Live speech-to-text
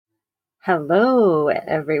Hello,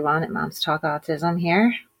 everyone at Moms Talk Autism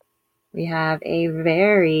here. We have a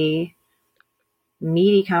very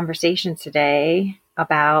meaty conversation today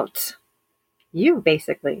about you,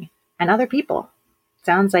 basically, and other people.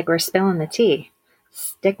 Sounds like we're spilling the tea.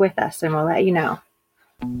 Stick with us and we'll let you know.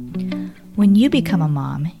 When you become a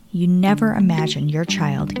mom, you never imagine your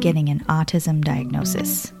child getting an autism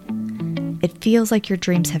diagnosis. It feels like your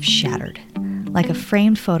dreams have shattered, like a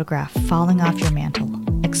framed photograph falling off your mantle,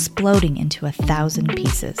 exploding into 1,000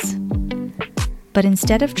 pieces. But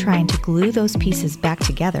instead of trying to glue those pieces back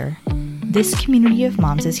together, this community of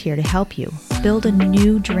moms is here to help you build a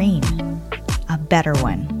new dream, a better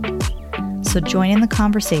one. So join in the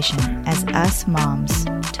conversation as us moms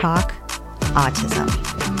talk autism.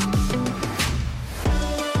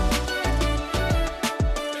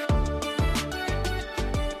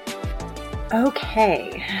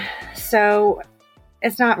 Okay, so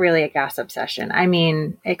it's not really a gossip session. I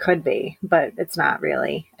mean, it could be, but it's not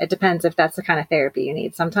really. It depends if that's the kind of therapy you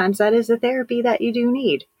need. Sometimes that is the therapy that you do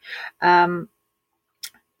need.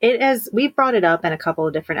 We've brought it up in a couple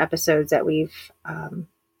of different episodes that we've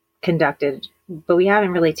conducted, but we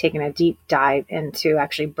haven't really taken a deep dive into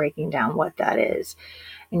actually breaking down what that is.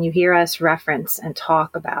 And you hear us reference and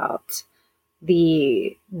talk about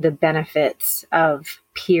the benefits of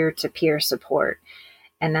peer-to-peer support.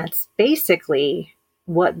 And that's basically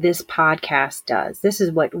what this podcast does. This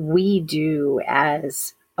is what we do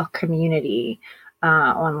as a community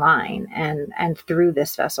online and through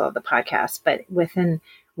this vessel of the podcast. But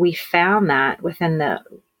we found that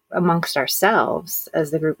amongst ourselves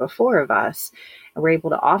as the group of four of us, and we're able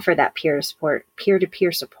to offer that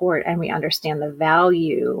peer-to-peer support, and we understand the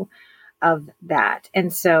value of that.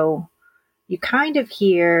 And so you kind of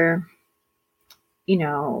hear,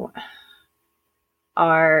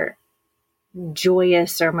 our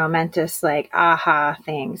joyous or momentous, like aha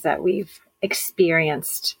things that we've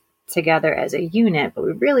experienced together as a unit, but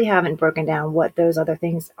we really haven't broken down what those other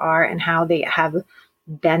things are and how they have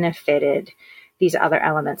benefited these other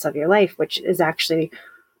elements of your life, which is actually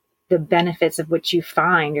the benefits of which you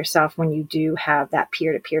find yourself when you do have that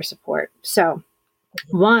peer-to-peer support. So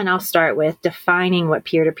one, I'll start with defining what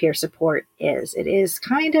peer-to-peer support is. It is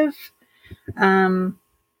kind of,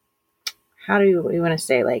 how do we want to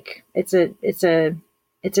say, like, it's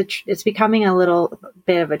becoming a little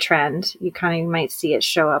bit of a trend. You kind of might see it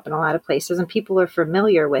show up in a lot of places, and people are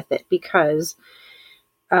familiar with it because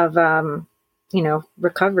of,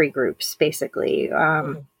 recovery groups, basically.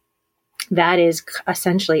 That is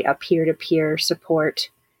essentially a peer-to-peer support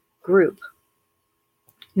group.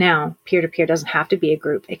 Now, peer-to-peer doesn't have to be a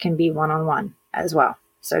group. It can be one-on-one as well.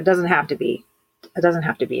 So it doesn't have to be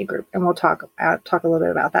a group. And we'll talk a little bit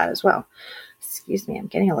about that as well. Excuse me, I'm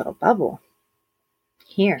getting a little bubble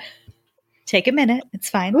here. Take a minute. It's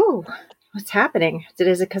fine. Ooh, what's happening?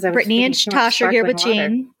 Is it because I was Brittany and Tasha are here with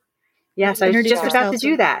Jean. Yes, I was just about to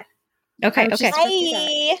do that. Okay.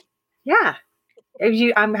 Hi. Yeah.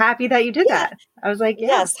 I'm happy that you did that. I was like, yeah.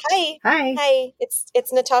 Yes. Hi.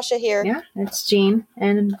 It's Natasha here. Yeah, it's Jean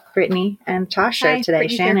and Brittany and Tasha Hi, today.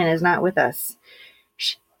 Brittany's Shannon here. is not with us.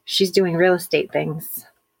 She's doing real estate things.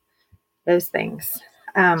 Those things.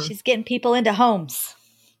 She's getting people into homes.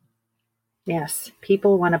 Yes,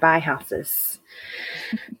 people want to buy houses.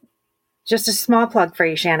 Just a small plug for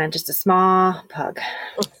you, Shannon. Just a small plug.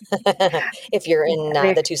 If you're in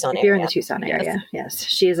the Tucson area. If you're in the Tucson area, yes.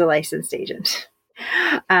 She is a licensed agent.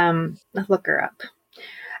 Look her up.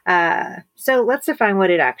 So let's define what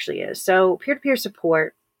it actually is. So peer-to-peer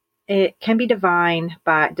support, it can be defined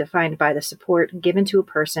by the support given to a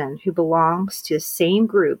person who belongs to the same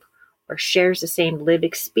group or shares the same lived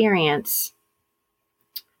experience,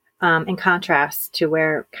 in contrast to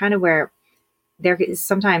where there is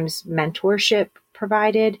sometimes mentorship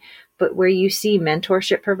provided, but where you see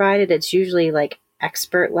mentorship provided, it's usually like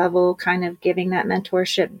expert level kind of giving that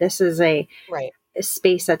mentorship. This is a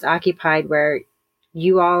space that's occupied where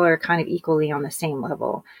you all are kind of equally on the same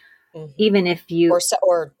level. Mm-hmm. Even if you,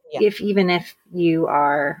 even if you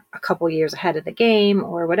are a couple years ahead of the game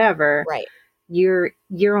or whatever, right, you're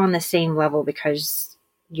on the same level because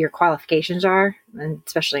your qualifications are, and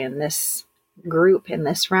especially in this group, in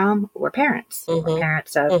this realm, we're parents. Mm-hmm. We're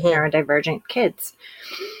parents of neurodivergent kids.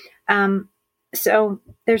 So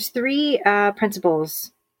there's three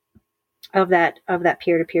principles of that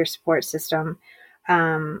peer-to-peer support system.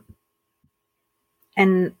 And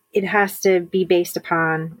it has to be based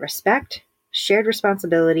upon respect, shared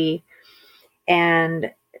responsibility,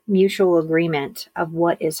 and mutual agreement of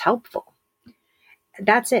what is helpful.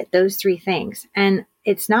 That's it. Those three things. And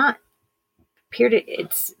it's not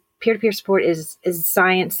peer-to-peer support is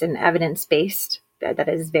science and evidence-based that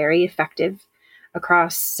is very effective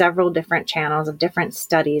across several different channels of different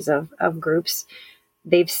studies of groups.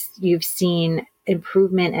 You've seen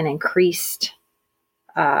improvement and increased,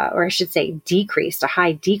 or I should say decreased, a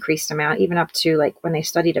high decreased amount, even up to like when they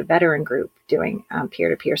studied a veteran group doing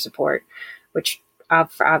peer-to-peer support, which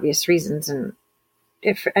for obvious reasons. And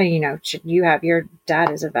if, you have, your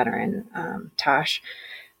dad is a veteran, Tosh,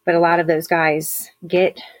 but a lot of those guys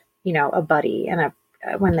get, a buddy and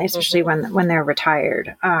when they, especially when they're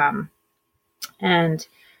retired. And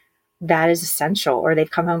that is essential, or they've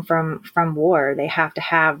come home from war. They have to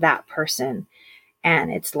have that person,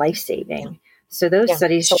 and it's life-saving. Yeah. So those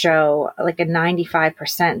studies show like a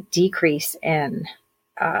 95% decrease in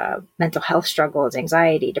mental health struggles,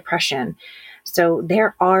 anxiety, depression. So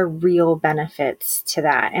there are real benefits to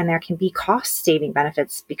that. And there can be cost-saving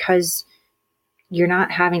benefits because you're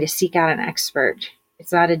not having to seek out an expert.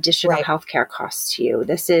 It's not additional healthcare costs to you.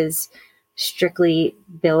 This is strictly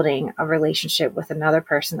building a relationship with another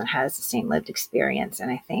person that has the same lived experience. And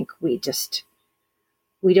I think we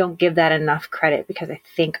don't give that enough credit, because I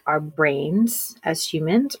think our brains as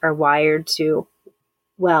humans are wired to,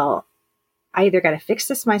 well, I either got to fix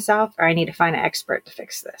this myself or I need to find an expert to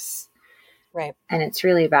fix this. Right. And it's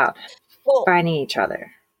really about finding each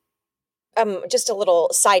other. Just a little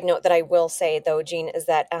side note that I will say though, Jean, is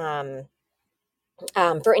that,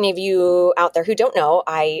 for any of you out there who don't know,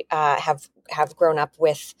 I have grown up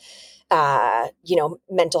with,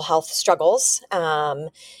 mental health struggles.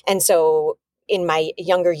 And so in my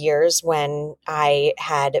younger years, when I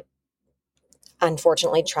had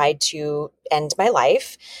unfortunately tried to end my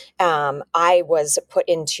life, I was put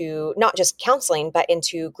into not just counseling, but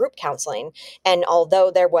into group counseling. And although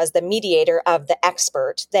there was the mediator of the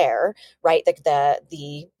expert there, right,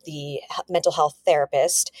 the mental health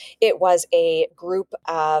therapist, it was a group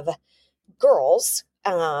of girls,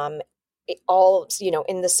 all,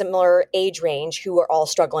 in the similar age range, who were all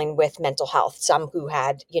struggling with mental health. Some who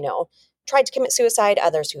had, tried to commit suicide,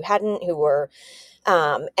 others who hadn't, who were,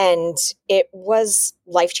 and it was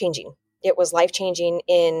life-changing. It was life-changing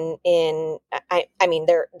I mean,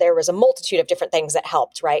 there was a multitude of different things that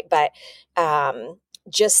helped, right? But,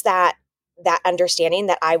 just that understanding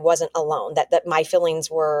that I wasn't alone, that my feelings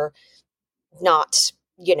were not,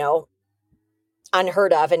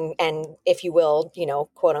 unheard of, and if you will,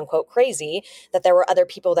 quote unquote crazy, that there were other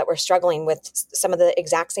people that were struggling with some of the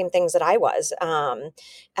exact same things that I was. And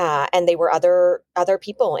they were other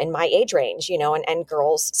people in my age range, and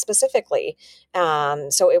girls specifically.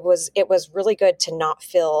 So it was really good to not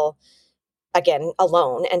feel, again,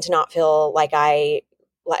 alone, and to not feel like I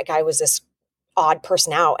was this odd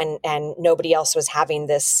person out, and nobody else was having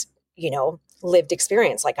this, lived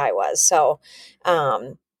experience like I was. So,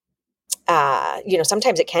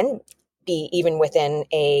 sometimes it can be even within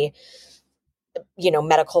a,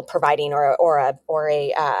 medical providing or a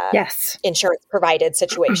yes, insurance provided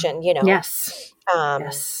situation, Yes.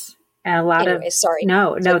 Yes. And a lot anyways, of, sorry.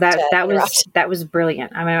 that was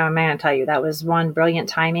brilliant. I mean, I'm going to tell you, that was one brilliant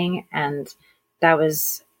timing. And that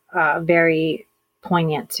was very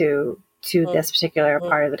poignant to this particular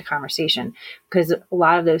part of the conversation, because a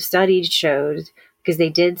lot of those studies showed, because they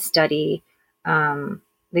did study,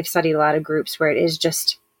 they've studied a lot of groups where it is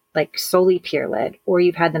just like solely peer led, or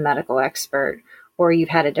you've had the medical expert, or you've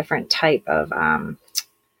had a different type of,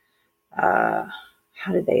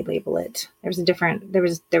 how did they label it?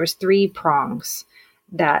 There was 3 prongs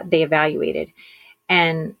that they evaluated,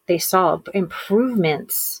 and they saw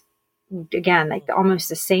improvements, again, like almost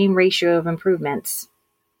the same ratio of improvements,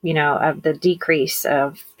 of the decrease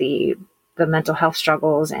of the mental health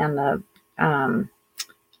struggles and the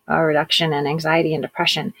a reduction in anxiety and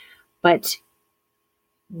depression. But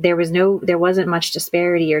there wasn't much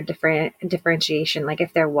disparity or differentiation. Like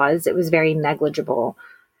if there was, it was very negligible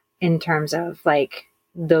in terms of like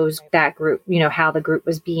that group, how the group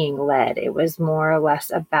was being led. It was more or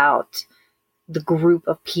less about the group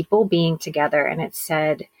of people being together. And it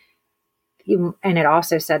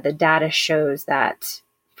also said the data shows that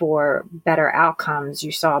for better outcomes,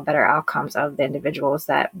 you saw better outcomes of the individuals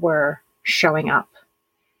that were showing up.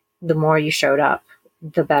 The more you showed up,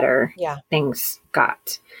 the better things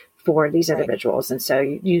got for these individuals. And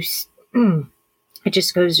so it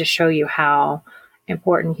just goes to show you how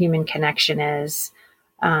important human connection is,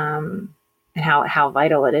 and how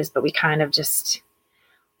vital it is. But we kind of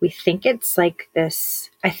we think it's like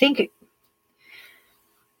this, I think,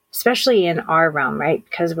 especially in our realm, right?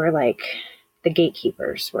 Because we're like the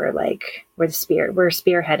gatekeepers. We're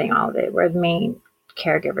spearheading all of it. We're the main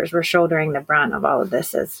caregivers. We're shouldering the brunt of all of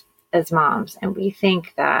this as moms. And we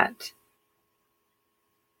think that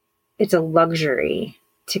it's a luxury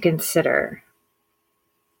to consider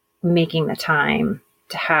making the time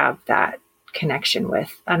to have that connection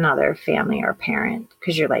with another family or parent,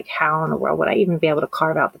 because you're like, how in the world would I even be able to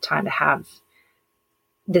carve out the time to have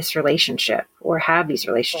this relationship or have these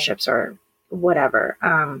relationships or whatever.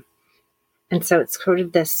 And so it's sort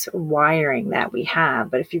of this wiring that we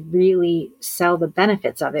have. But if you really sell the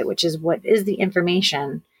benefits of it, which is what is the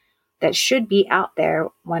information that should be out there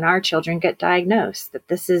when our children get diagnosed, that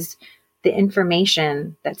this is the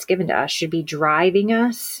information that's given to us, should be driving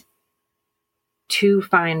us to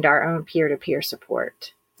find our own peer-to-peer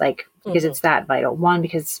support. Like, because it's that vital. One,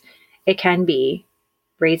 because it can be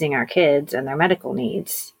raising our kids and their medical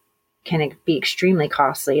needs can be extremely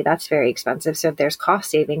costly. That's very expensive. So if there's cost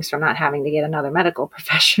savings from not having to get another medical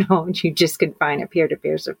professional, you just could find a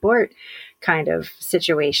peer-to-peer support kind of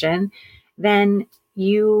situation, then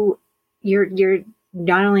you're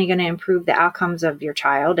not only going to improve the outcomes of your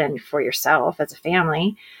child and for yourself as a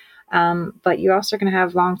family, but you're also going to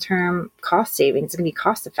have long-term cost savings. It's going to be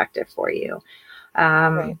cost effective for you.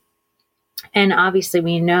 Right. And obviously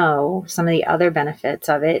we know some of the other benefits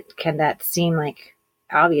of it that seem like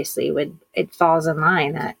obviously it falls in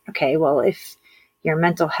line that, okay, well, if your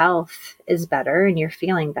mental health is better and you're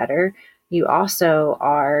feeling better, you also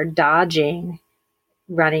are dodging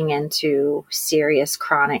running into serious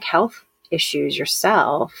chronic health issues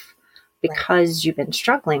yourself because you've been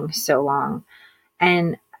struggling so long.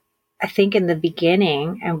 And I think in the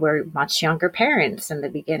beginning, and we're much younger parents in the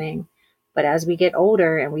beginning, but as we get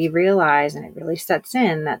older and we realize, and it really sets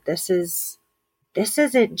in, that this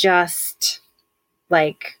isn't just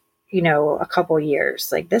like, a couple years,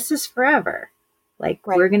 like this is forever. Like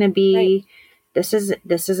we're going to be, this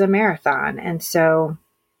is a marathon. And so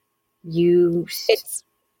you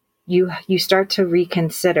start to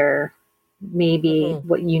reconsider maybe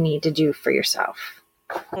what you need to do for yourself.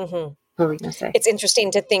 What were we going to say? It's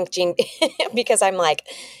interesting to think, Jean, because I'm like,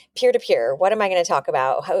 peer-to-peer, what am I going to talk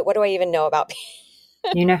about? What do I even know about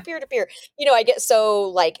peer-to-peer? I get so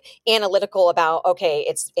like analytical about, okay,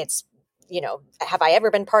 it's, have I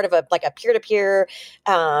ever been part of a peer-to-peer,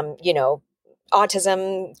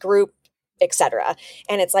 autism group, etc.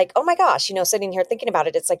 And it's like, oh my gosh, sitting here thinking about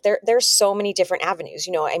it, it's like there's so many different avenues.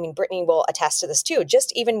 I mean, Brittany will attest to this too.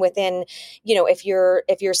 Just even within, if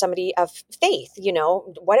you're somebody of faith,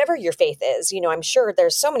 whatever your faith is, I'm sure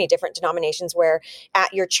there's so many different denominations where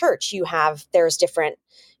at your church there's different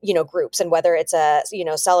groups, and whether it's a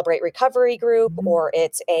Celebrate Recovery group, or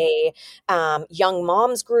it's a young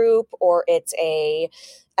moms group, or it's a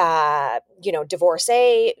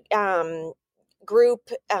divorcee group,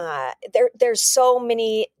 there are so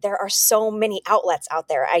many outlets out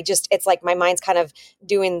there. It's like my mind's kind of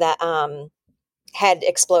doing the head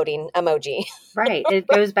exploding emoji. Right. It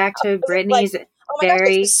goes back to Brittany's like, oh my gosh,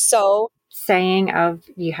 this is so saying of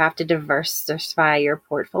you have to diversify your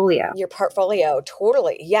portfolio.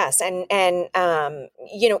 Totally. Yes. And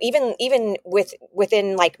even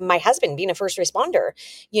within like my husband being a first responder,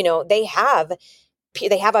 they have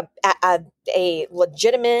a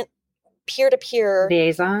legitimate peer-to-peer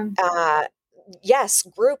liaison,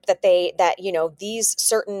 group that these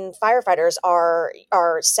certain firefighters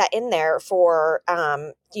are set in there for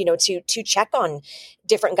to check on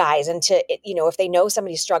different guys, and to if they know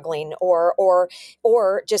somebody's struggling, or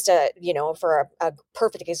just for a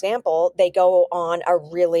perfect example, they go on a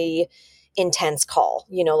really intense call.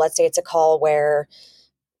 Let's say it's a call where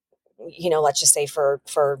let's just say for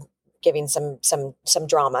giving some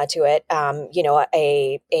drama to it,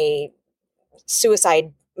 a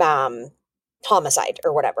suicide, homicide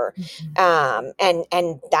or whatever.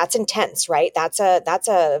 And that's intense, right? That's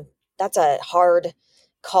a hard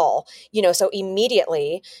call, so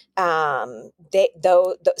immediately, some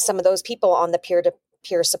of those people on the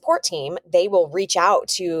peer support team, they will reach out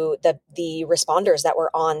to the responders that were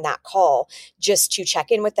on that call just to check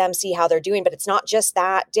in with them, see how they're doing. But it's not just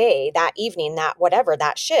that day, that evening, that whatever,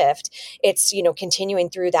 that shift. It's, continuing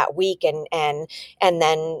through that week, and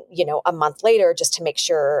then, a month later, just to make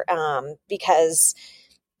sure, because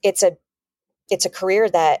it's a career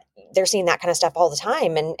that they're seeing that kind of stuff all the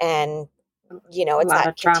time. And it's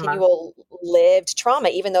that continual lived trauma,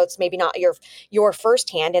 even though it's maybe not your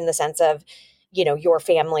firsthand in the sense of, your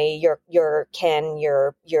family, your kin,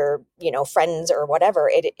 your friends or whatever.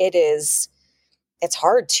 It's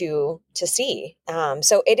hard to see.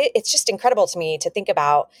 So it's just incredible to me to think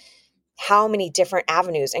about how many different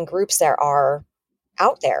avenues and groups there are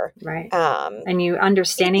out there. Right. And you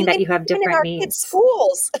understanding that you have different in our needs. Kids'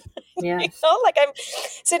 schools. Yes. Like I'm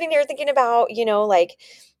sitting here thinking about, like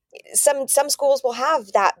some schools will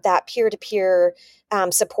have that peer-to-peer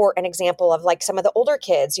support and example of like some of the older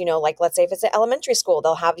kids, like let's say if it's an elementary school,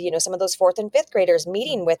 they'll have, some of those fourth and fifth graders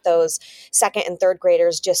meeting with those second and third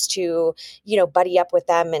graders just to, buddy up with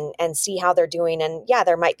them and see how they're doing. And yeah,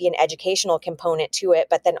 there might be an educational component to it,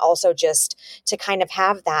 but then also just to kind of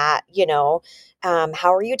have that,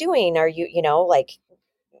 how are you doing? Are you, like,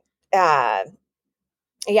 uh,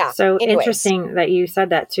 yeah. So Anyways. interesting that you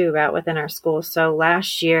said that too about within our school. So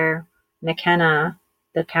last year, McKenna,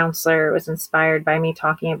 the counselor, was inspired by me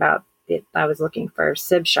talking about it. I was looking for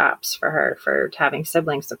sib shops for her for having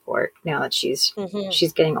sibling support. Now that she's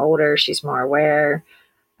getting older, she's more aware.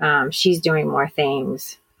 She's doing more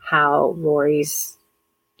things. How Lori's,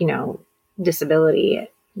 disability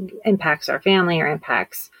impacts our family or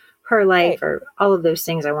impacts her life, or all of those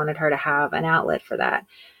things. I wanted her to have an outlet for that.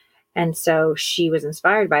 And so she was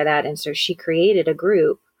inspired by that. And so she created a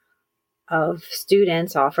group of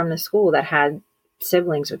students all from the school that had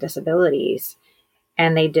siblings with disabilities.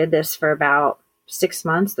 And they did this for about 6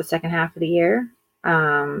 months, the second half of the year. So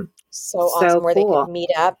awesome, where cool. They could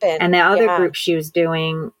meet up. And the other group she was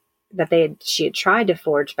doing that she had tried to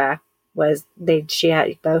forge back was she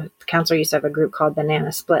had, the counselor used to have a group called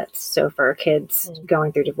Banana Splits. So for kids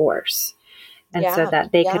going through divorce. And so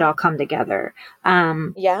that they could all come together.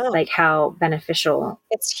 Like how beneficial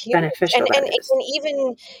it's huge. Beneficial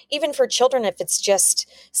and even for children, if it's just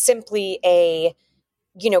simply a,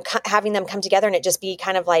 having them come together and it just be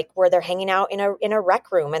kind of like where they're hanging out in a rec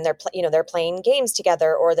room and they're playing games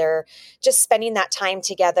together, or they're just spending that time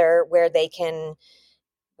together where they can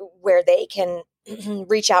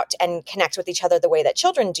reach out and connect with each other the way that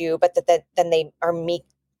children do, but then they are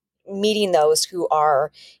meeting those who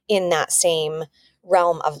are in that same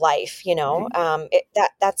realm of life,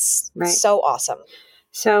 that's right. So awesome.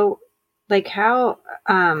 So like how,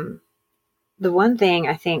 the one thing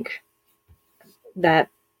I think that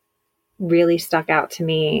really stuck out to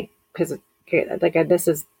me, because like this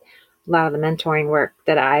is a lot of the mentoring work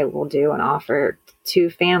that I will do and offer to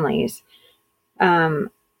families.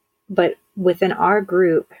 But within our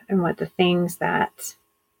group, and what the things that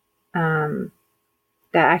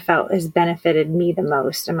I felt has benefited me the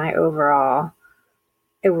most in my overall,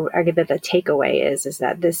 I get that the takeaway is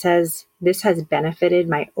that this has benefited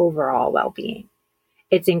my overall well-being.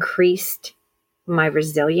 It's increased my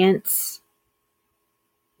resilience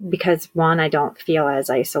because, one, I don't feel as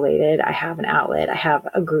isolated. I have an outlet. I have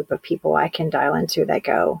a group of people I can dial into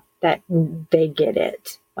that they get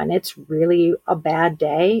it. When it's really a bad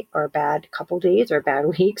day or a bad couple days or bad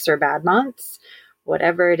weeks or bad months,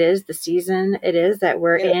 whatever it is, the season it is that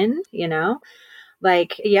we're in,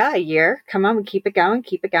 like, a year, come on, keep it going.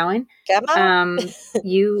 Come on.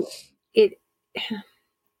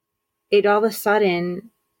 It all of a sudden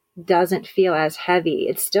doesn't feel as heavy.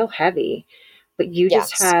 It's still heavy, but you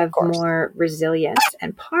just have more resilience.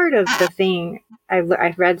 And part of the thing, I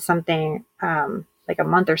read something like a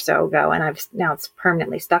month or so ago, and it's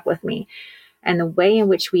permanently stuck with me. And the way in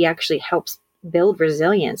which we actually help build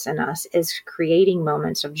resilience in us is creating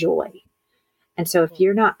moments of joy. And so if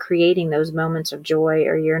you're not creating those moments of joy,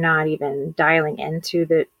 or you're not even dialing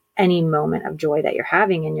into any moment of joy that you're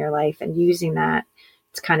having in your life and using that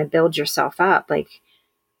to kind of build yourself up, like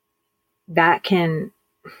that can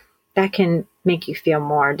make you feel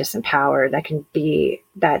more disempowered.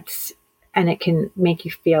 And it can make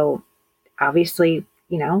you feel obviously,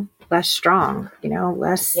 less strong,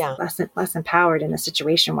 less empowered in the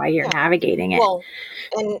situation while you're navigating it. Well,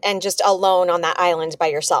 and just alone on that island by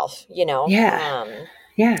yourself, Yeah.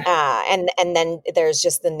 And then there's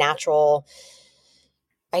just the natural,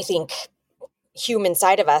 I think, human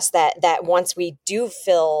side of us that once we do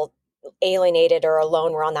feel alienated or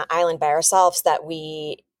alone, we're on that island by ourselves, that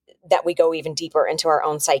we go even deeper into our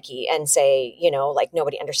own psyche and say, like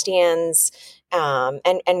nobody understands.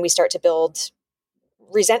 And we start to build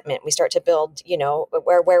resentment. We start to build,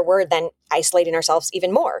 where we're then isolating ourselves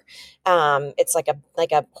even more. It's like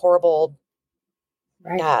a horrible,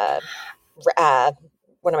 right.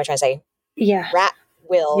 What am I trying to say? Yeah. Rat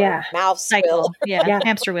wheel, mouse cycle. wheel. Yeah.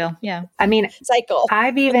 Hamster wheel. Yeah. I mean, cycle.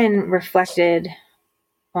 I've even reflected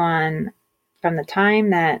on, from the time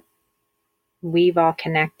that we've all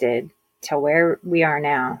connected to where we are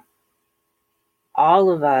now,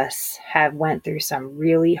 all of us have went through some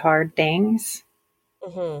really hard things.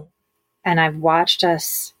 Mm-hmm. And I've watched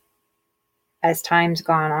us, as time's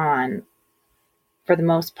gone on, for the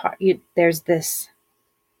most part, there's this,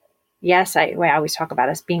 I always talk about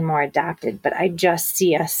us being more adapted, but I just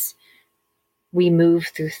see us, we move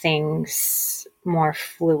through things more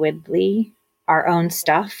fluidly, our own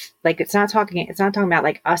stuff. Like it's not talking about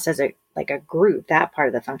like us as a like a group, that part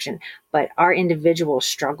of the function, but our individual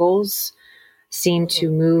struggles seem to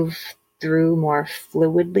move through more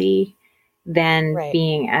fluidly than Right.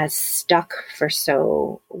 being as stuck for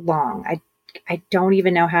so long. I don't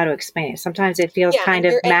even know how to explain it. Sometimes it feels Yeah. kind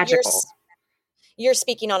And of magical. you're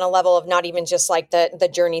speaking on a level of not even just like the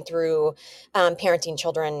journey through parenting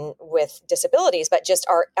children with disabilities, but just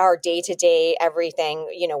our day-to-day everything,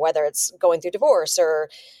 you know, whether it's going through divorce or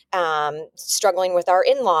struggling with our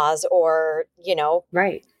in-laws or, you know,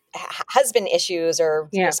 Right. husband issues or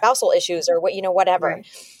Yeah. spousal issues or what, you know, whatever. Right.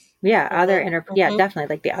 Yeah. Yeah, Mm-hmm.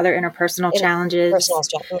 definitely. Like the other interpersonal In challenges. personal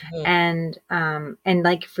stuff. Mm-hmm. And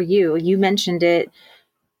like for you, you mentioned it,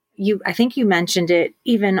 I think you mentioned it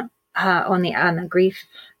even on the grief,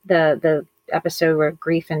 the episode where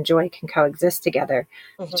grief and joy can coexist together,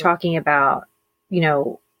 Mm-hmm. talking about, you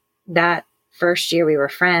know, that first year we were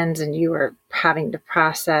friends and you were having to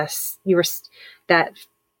process, that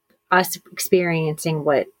us experiencing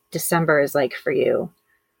what December is like for you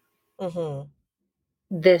Mm-hmm.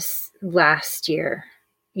 this last year.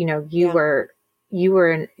 You know, Yeah.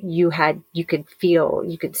 you could feel,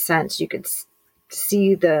 you could sense, you could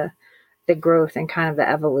see the growth and kind of the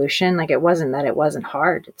evolution. Like it wasn't that it wasn't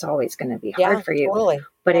hard. It's always going to be hard Yeah, for you, totally.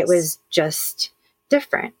 but it Yes. was just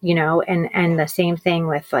different, you know, and Yeah. the same thing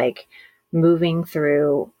with like moving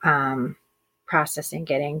through, processing,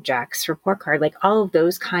 getting Jack's report card, like all of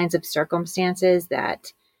those kinds of circumstances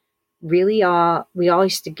that we all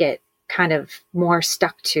used to get kind of more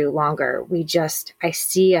stuck to longer. I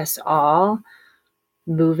see us all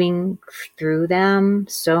moving through them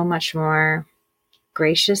so much more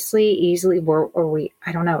graciously, easily,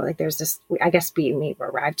 I don't know, like there's this, I guess we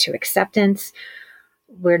arrived to acceptance.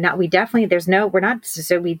 We definitely, we're not,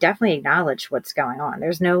 so we definitely acknowledge what's going on.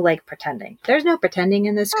 There's no like pretending. There's no pretending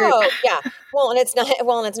in this group. Oh, yeah. And it's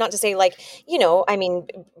not to say like, you know, I mean,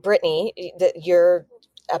 Brittany, you're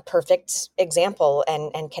a perfect example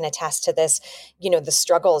and can attest to this, you know, the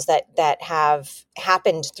struggles that have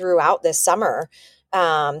happened throughout this summer,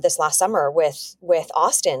 this last summer with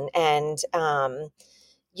Austin. And,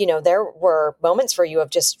 you know, there were moments for you of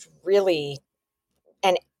just really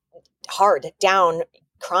and hard down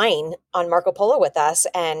crying on Marco Polo with us.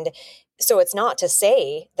 And so it's not to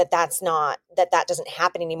say that doesn't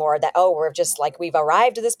happen anymore, that, oh, we're just like, we've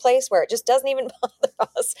arrived to this place where it just doesn't even bother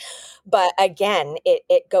us. But again,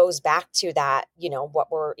 it goes back to that, you know,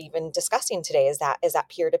 what we're even discussing today is that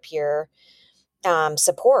peer-to-peer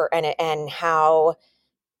support and how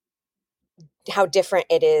different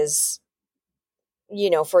it is,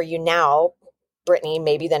 you know, for you now, Brittany,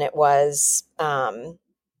 maybe than it was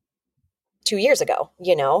 2 years ago,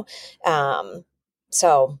 you know?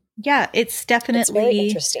 So Yeah, it's it's very definitely,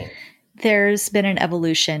 interesting. there's been an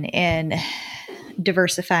evolution in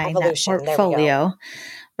diversifying that Evolution. There we go. portfolio,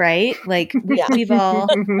 right? Like Yeah.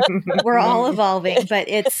 we're all evolving, but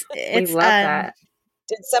We love that.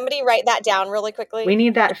 Did somebody write that down really We quickly?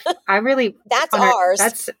 need that. I really That's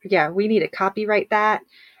ours. yeah, we need to copyright that.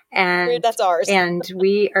 And That's ours.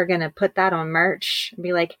 we are going to put that on merch and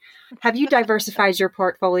be like, have you diversified your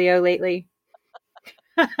portfolio lately?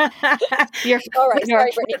 you're, All right. you're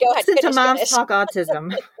Sorry, Brittany. Go ahead. Listen to Moms Finish. Talk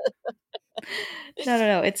Autism.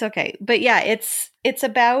 no, it's okay. But yeah, it's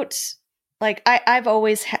about, like, I've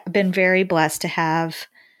always been very blessed to have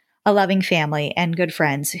a loving family and good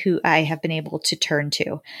friends who I have been able to turn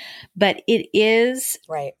to. But it is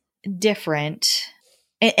Right. different.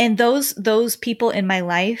 And those people in my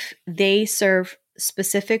life, they serve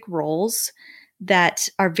specific roles that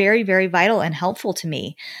are very, very vital and helpful to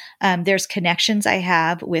me. There's connections I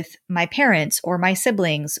have with my parents or my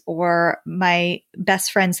siblings or my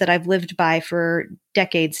best friends that I've lived by for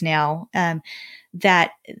decades now.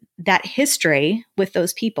 That history with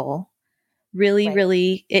those people really, Right.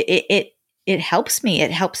 really, it helps me.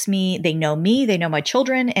 It helps me. They know me, they know my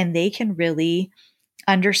children, and they can really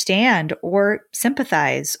understand or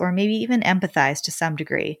sympathize or maybe even empathize to some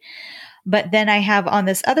degree. But then I have, on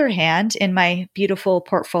this other hand, in my beautiful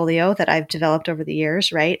portfolio that I've developed over the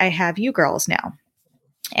years, right, I have you girls now.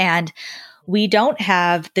 And we don't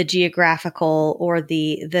have the geographical or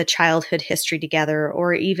the childhood history together,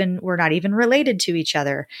 or even we're not even related to each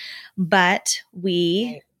other, but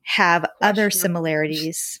we Right. have other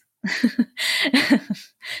similarities.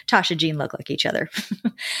 Tasha Jean look like each other.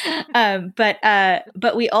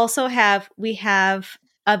 But we also have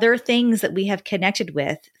other things that we have connected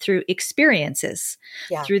with through experiences,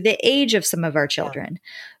 Yeah. through the age of some of our children,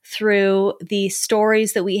 through the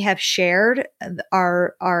stories that we have shared,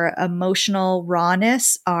 our emotional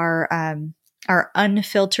rawness, our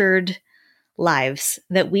unfiltered lives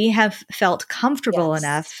that we have felt comfortable Yes.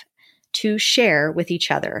 enough to share with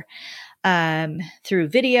each other through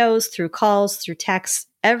videos, through calls, through texts,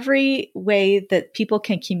 every way that people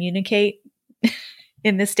can communicate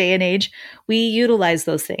in this day and age, we utilize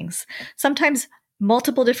those things. Sometimes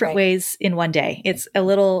multiple different ways in one day. It's a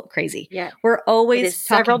little crazy. Yeah. We're always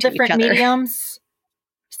talking to each other.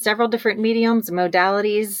 Several different mediums,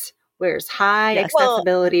 modalities. Where's high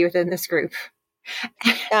accessibility within this group?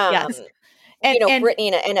 Yes. And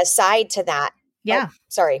Brittany, and aside to that. Yeah. Oh,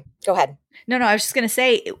 sorry. Go ahead. No, I was just going to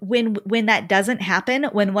say when that doesn't happen,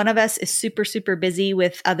 when one of us is super, super busy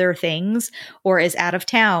with other things or is out of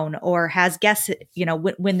town or has guests,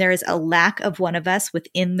 when there is a lack of one of us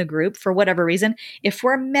within the group for whatever reason, if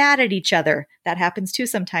we're mad at each other, that happens too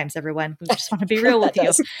sometimes, everyone. We just want to be real with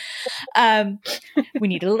you. We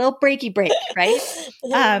need a little breaky break, right?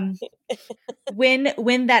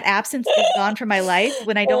 When that absence is gone from my life,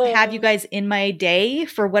 when I don't have you guys in my day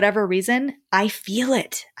for whatever reason, I feel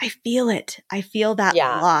it. I feel that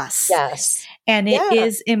loss. Yes. And it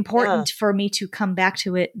is important for me to come back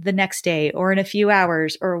to it the next day or in a few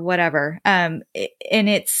hours or whatever. And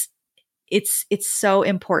it's so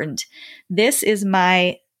important. This is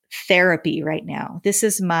my therapy right now. You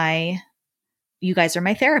guys are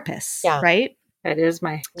my therapists, right? It is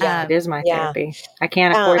my therapy. I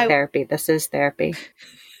can't afford therapy. This is therapy.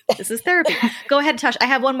 This is therapy. Go ahead, Tosh. I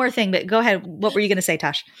have one more thing, but go ahead. What were you going to say,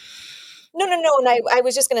 Tosh? No. And I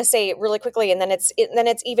was just going to say really quickly, and then it's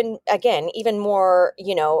even more,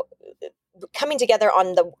 coming together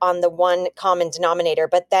on the one common denominator,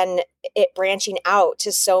 but then it branching out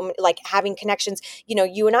to like having connections.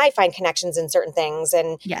 You and I find connections in certain things,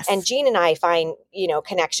 and Jean and I find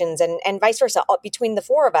connections, and vice versa. Between the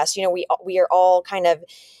four of us, we are all kind of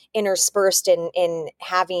interspersed in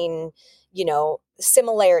having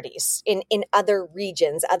similarities in other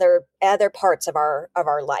regions, other parts of our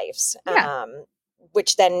lives.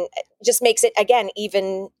 Which then just makes it again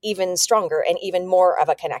even stronger and even more of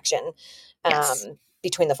a connection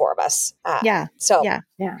between the four of us.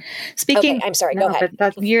 Speaking, okay, I'm sorry. Go ahead.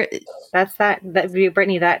 That's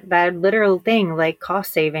Brittany. That literal thing, like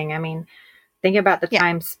cost saving. I mean, think about the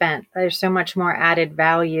time spent. There's so much more added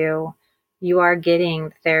value. You are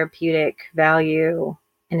getting therapeutic value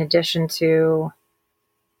in addition to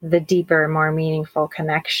the deeper, more meaningful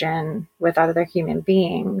connection with other human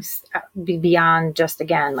beings beyond just,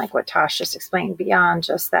 again, like what Tosh just explained, beyond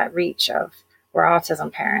just that reach of we're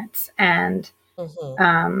autism parents. And,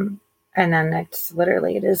 and then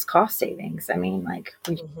it is cost savings. I mean, like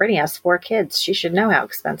Brittany has 4 kids. She should know how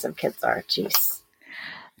expensive kids are. Jeez.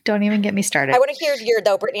 Don't even get me started. I want to hear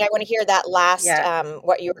Brittany. I want to hear that last,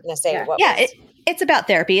 what you were going to say. It's about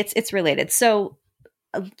therapy. It's related. So,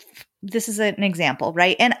 this is an example,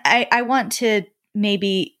 right? And I want to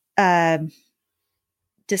maybe add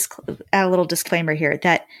a little disclaimer here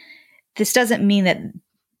that this doesn't mean that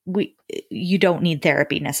you don't need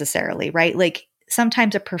therapy necessarily, right? Like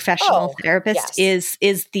sometimes a professional therapist is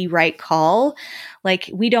the right call. Like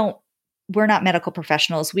we're not medical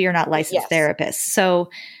professionals. We are not licensed therapists. So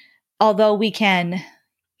although we can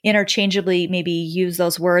interchangeably maybe use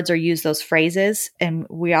those words or use those phrases, and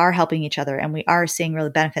we are helping each other and we are seeing real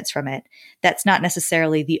benefits from it, that's not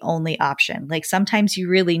necessarily the only option. Like sometimes you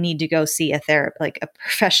really need to go see a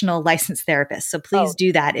professional licensed therapist. So please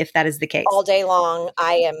do that if that is the case. All day long,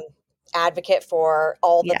 I am advocate for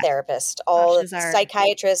all the therapists, all the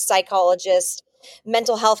psychiatrists, psychologists,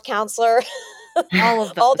 mental health counselor, all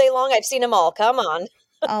of those. All day long. I've seen them all. Come on.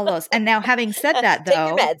 All those. And now having said that,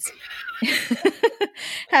 though, take your meds.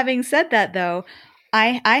 Having said that, though,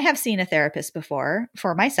 I have seen a therapist before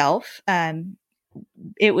for myself.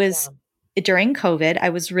 It was during COVID. I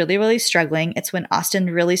was really, really struggling. It's when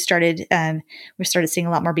Austin really started. We started seeing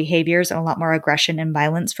a lot more behaviors and a lot more aggression and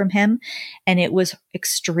violence from him. And it was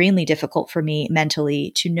extremely difficult for me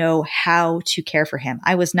mentally to know how to care for him.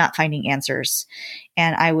 I was not finding answers.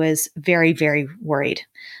 And I was very, very worried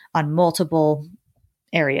on multiple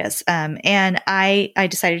areas. And I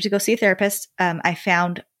decided to go see a therapist.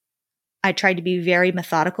 I tried to be very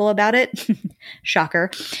methodical about it.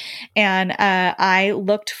 Shocker. And I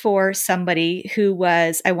looked for somebody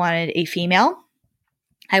I wanted a female.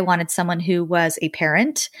 I wanted someone who was a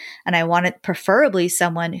parent, and I wanted preferably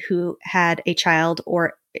someone who had a child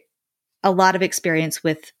or a lot of experience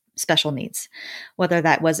with special needs, whether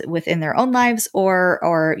that was within their own lives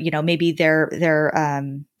or maybe their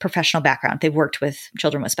professional background. They've worked with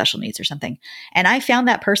children with special needs or something. And I found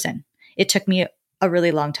that person. It took me a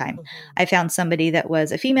really long time. Mm-hmm. I found somebody that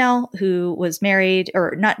was a female who was married,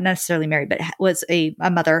 or not necessarily married, but was a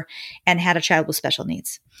mother and had a child with special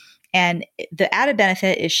needs. And the added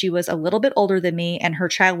benefit is she was a little bit older than me, and her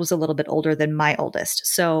child was a little bit older than my oldest.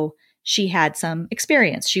 So she had some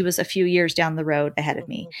experience. She was a few years down the road ahead of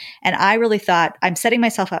me. And I really thought, I'm setting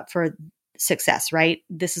myself up for success, right?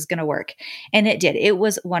 This is going to work. And it did. It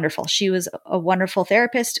was wonderful. She was a wonderful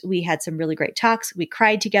therapist. We had some really great talks. We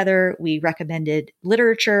cried together. We recommended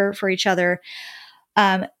literature for each other.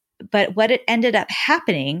 But what it ended up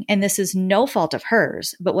happening, and this is no fault of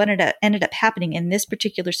hers, but what it ended up happening in this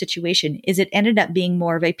particular situation is it ended up being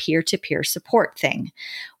more of a peer-to-peer support thing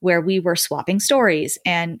where we were swapping stories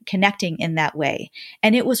and connecting in that way.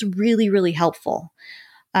 And it was really, really helpful.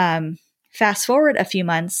 Fast forward a few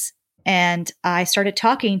months, and I started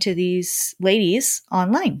talking to these ladies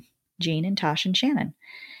online, Jean and Tosh and Shannon.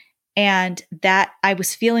 And that I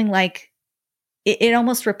was feeling like it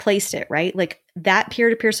almost replaced it, right? Like that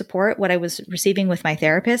peer-to-peer support, what I was receiving with my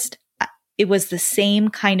therapist, it was the same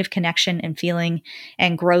kind of connection and feeling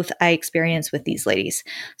and growth I experienced with these ladies.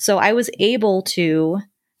 So I was able to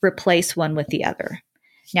replace one with the other.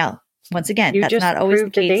 Now, once again, You that's just not always the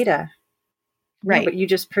proved the case. data. Right. No, but you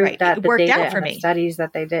just proved Right. that It the worked data out for and the me. studies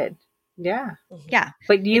that they did. Yeah. Yeah.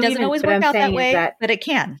 But you It doesn't even, always but work I'm out that saying is way, that, but it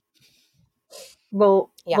can.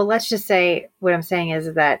 well, Yeah. well, let's just say what I'm saying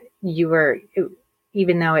is that you were,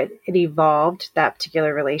 even though it evolved, that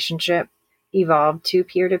particular relationship evolved to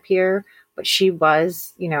peer to peer, but she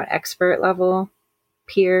was, an expert level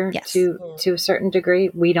peer Yes. to a certain degree.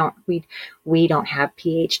 We don't have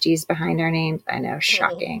PhDs behind our names. I know,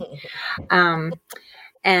 shocking.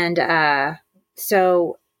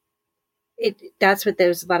 So that's what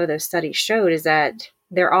a lot of those studies showed, is that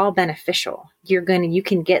they're all beneficial. You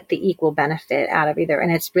can get the equal benefit out of either.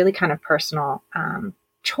 And it's really kind of personal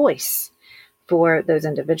choice for those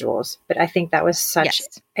individuals. But I think that was such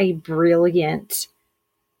a brilliant,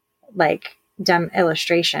 dumb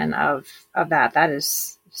illustration of that. That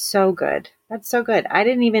is so good. That's so good. I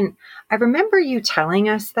remember you telling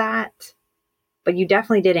us that, but you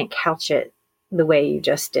definitely didn't couch it the way you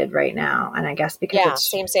just did right now. And I guess because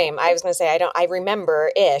it's same. I was going to say, I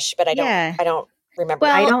remember ish, but I don't remember.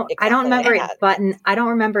 Well, exactly I don't remember like I don't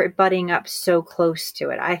remember it butting up so close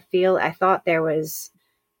to it. I thought there was,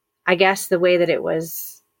 I guess the way that it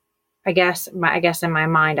was, I guess in my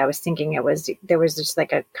mind, I was thinking there was just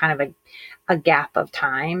like a kind of a gap of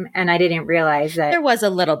time. And I didn't realize that there was a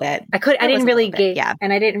little bit. I didn't really gauge,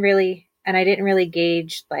 and I didn't really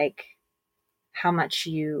gauge like how much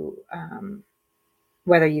you,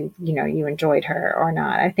 whether you enjoyed her or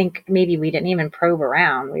not. I think maybe we didn't even probe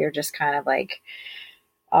around. We were just kind of like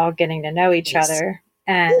all getting to know each other,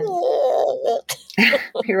 and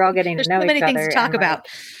we were all getting to know each other. There's so many things to talk about.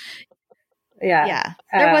 Yeah.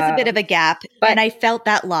 There was a bit of a gap, and I felt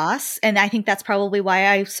that loss. And I think that's probably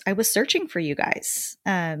why I was searching for you guys.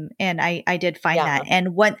 And I did find that.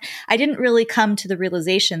 And what I didn't really come to the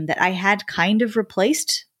realization that I had kind of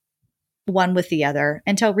replaced one with the other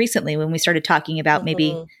until recently, when we started talking about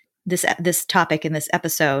maybe this topic in this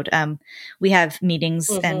episode. We have meetings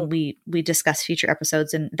and we discuss future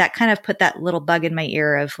episodes, and that kind of put that little bug in my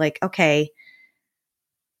ear of like, okay,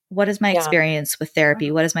 what is my experience with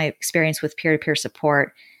therapy? What is my experience with peer-to-peer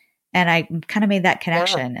support? And I kind of made that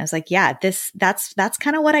connection. I was like, that's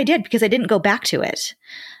kind of what I did, because I didn't go back to it.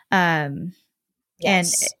 And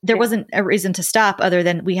there wasn't a reason to stop other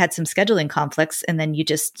than we had some scheduling conflicts, and then you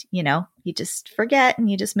just forget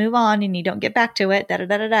and you just move on and you don't get back to it. But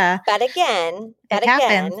again,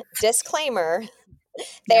 disclaimer,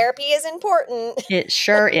 therapy is important. It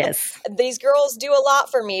sure is. These girls do a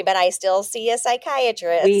lot for me, but I still see a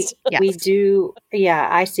psychiatrist. We do. Yeah.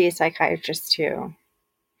 I see a psychiatrist too.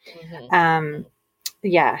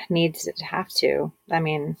 Needs to have to. I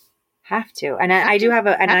mean, have to. And I do have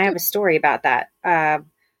I have a story about that,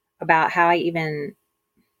 about how it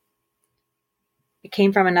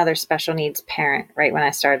came from another special needs parent right when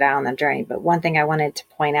I started out on the journey. But one thing I wanted to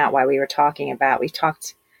point out while we were talking about, we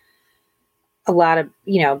talked a lot of,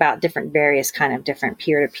 about different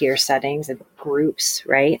peer-to-peer settings and groups,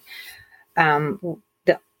 right? The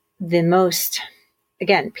most,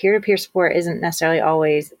 again, peer-to-peer support isn't necessarily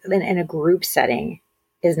always in a group setting,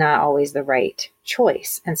 is not always the right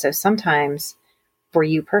choice. And so sometimes for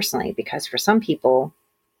you personally, because for some people,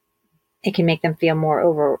 it can make them feel more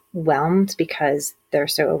overwhelmed because they're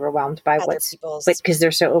so overwhelmed by what's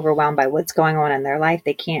going on in their life.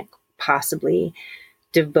 They can't possibly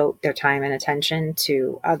devote their time and attention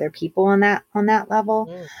to other people on that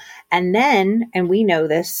level. And we know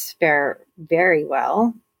this very, very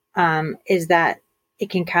well, is that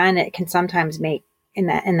it can sometimes make in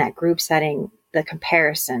that group setting, the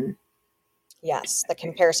comparison. Yes. The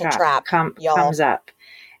comparison trap comes up.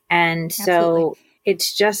 And so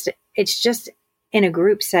it's just in a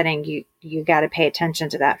group setting, you got to pay attention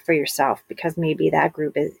to that for yourself, because maybe that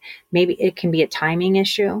group is, maybe it can be a timing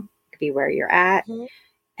issue. It could be where you're at. Mm-hmm.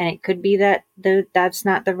 And it could be that that's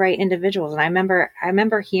not the right individuals. And I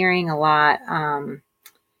remember hearing a lot,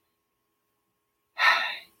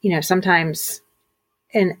 sometimes,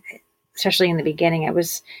 and especially in the beginning,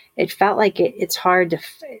 it felt like it's hard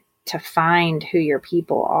to find who your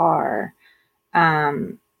people are.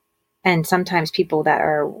 And sometimes people that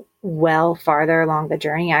are well farther along the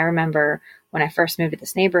journey. I remember when I first moved to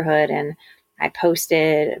this neighborhood and I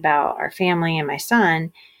posted about our family and my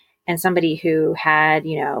son, and somebody who had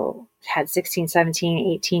 16,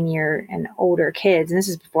 17, 18-year and older kids. And this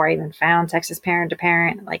is before I even found Texas Parent to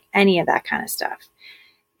Parent, like any of that kind of stuff.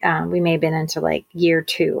 We may have been into like year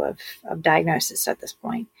 2 of diagnosis at this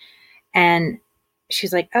point. And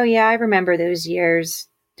she's like, oh yeah, I remember those years.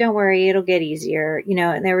 Don't worry, it'll get easier.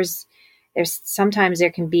 And there's sometimes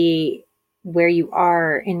there can be where you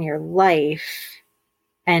are in your life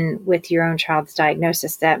and with your own child's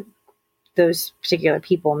diagnosis that those particular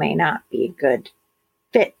people may not be a good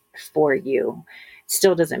fit for you. It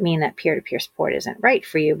still doesn't mean that peer-to-peer support isn't right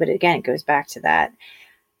for you. But again, it goes back to that.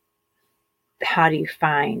 How do you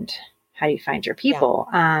find your people?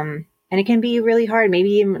 Yeah. And it can be really hard,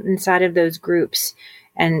 maybe even inside of those groups,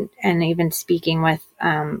 and even speaking with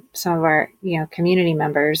some of our community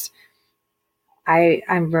members.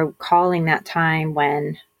 I'm recalling that time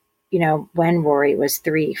when Rory was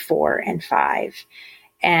 3, 4, and 5,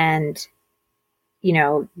 and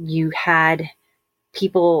you had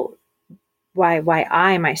people. Why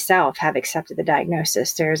I myself have accepted the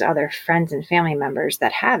diagnosis. There's other friends and family members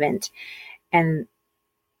that haven't, and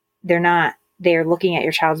they're looking at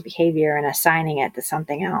your child's behavior and assigning it to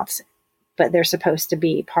something else, but they're supposed to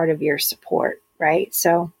be part of your support, right?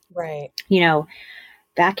 So, right.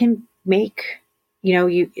 That can make,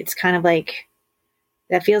 it's kind of like,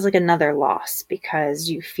 that feels like another loss, because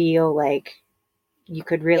you feel like you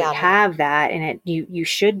could really have that, and you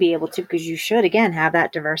should be able to, because you should, again, have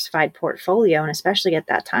that diversified portfolio, and especially at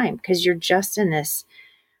that time, because you're just in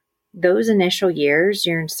those initial years,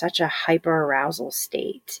 you're in such a hyper arousal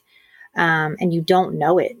state. And you don't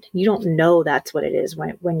know it. You don't know that's what it is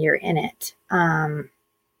when you're in it. And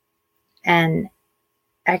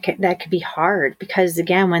that could be hard, because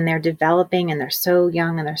again, when they're developing and they're so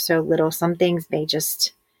young and they're so little, some things may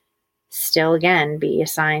just still again be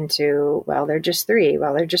assigned to, well, they're just 3,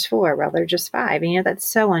 well, they're just 4, well, they're just 5. And that's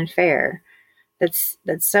so unfair. That's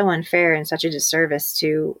so unfair and such a disservice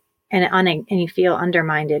to, and you feel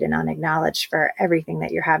undermined and unacknowledged for everything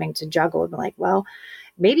that you're having to juggle. And like, well,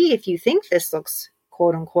 maybe if you think this looks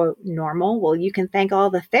quote unquote normal, well, you can thank all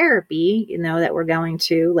the therapy, that we're going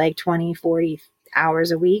to, like 20, 40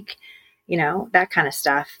 hours a week, that kind of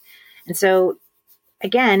stuff. And so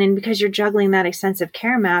again, and because you're juggling that extensive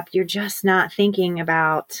care map, you're just not thinking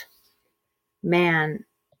about, man,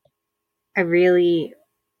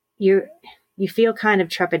 you feel kind of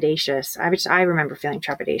trepidatious. I remember feeling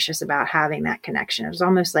trepidatious about having that connection. It was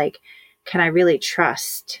almost like, can I really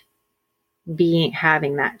trust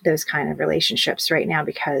having those kind of relationships right now?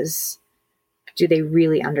 Because do they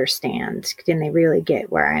really understand? Can they really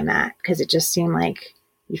get where I'm at? Because it just seemed like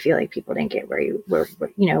you feel like people didn't get where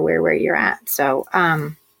you're at. So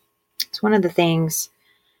it's one of the things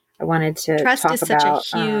I wanted to trust talk is about.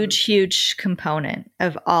 Such a huge component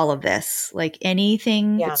of all of this. Like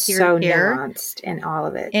anything, it's so nuanced in all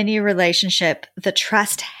of it. Any relationship, the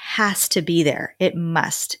trust has to be there. It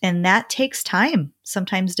must, and that takes time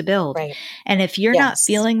sometimes to build. Right. And if you're not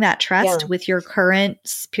feeling that trust with your current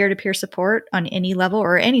peer-to-peer support on any level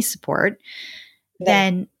or any support,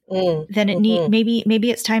 then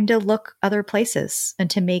maybe it's time to look other places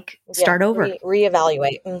and to start over,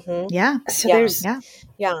 reevaluate. Mm-hmm. Yeah. So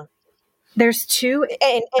there's two.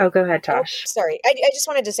 And go ahead, Tosh. Sorry. I just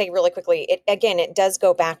wanted to say really quickly, it does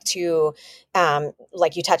go back to,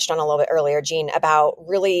 like you touched on a little bit earlier, Jean, about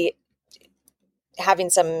really having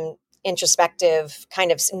some introspective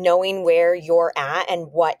kind of knowing where you're at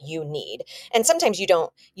and what you need. And sometimes you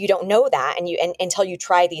don't know that until you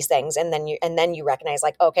try these things, and then you recognize,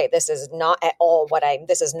 like, okay, this is not at all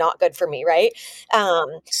this is not good for me. Right.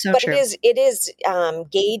 So but true. it is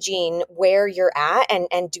gauging where you're at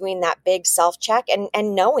and doing that big self check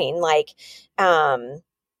and knowing, like,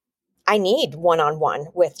 I need one-on-one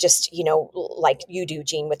with just, like you do,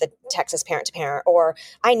 Jean, with the Texas Parent to Parent, or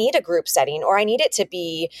I need a group setting, or I need it to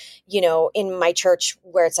be, in my church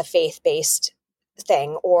where it's a faith-based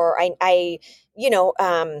thing, or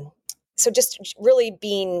so just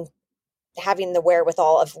really having the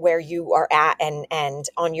wherewithal of where you are at and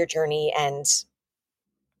on your journey. And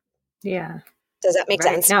yeah. Does that make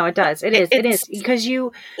Right. sense? No, it does. It is. It It's is because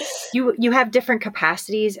you have different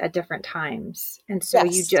capacities at different times. And so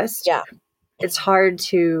yes. Yeah. it's hard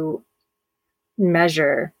to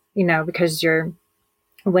measure, because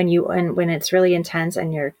when it's really intense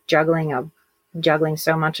and you're juggling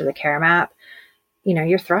so much of the care map,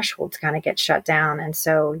 your thresholds kind of get shut down. And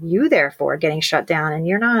so you therefore getting shut down,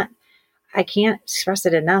 and I can't stress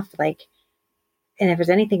it enough. Like, and if there's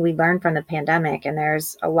anything we learned from the pandemic, and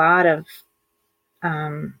there's a lot of,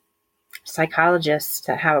 psychologists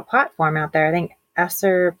that have a platform out there. I think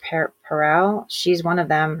Esther Perel, she's one of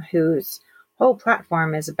them, whose whole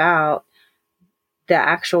platform is about the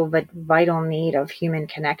actual vital need of human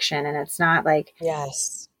connection. And it's not like,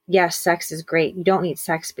 Yes. yes, sex is great. You don't need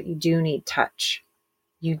sex, but you do need touch.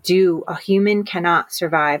 A human cannot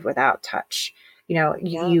survive without touch.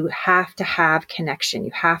 You have to have connection.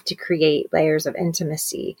 You have to create layers of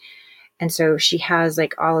intimacy. And so she has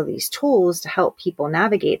like all of these tools to help people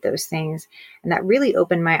navigate those things. And that really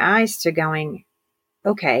opened my eyes to going,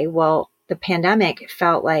 okay, well, the pandemic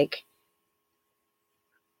felt like,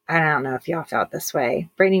 I don't know if y'all felt this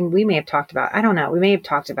way. Brittany, we may have talked about, I don't know, we may have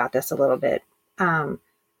talked about this a little bit. But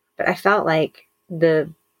I felt like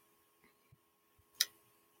the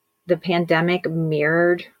pandemic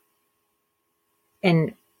mirrored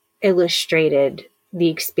and illustrated the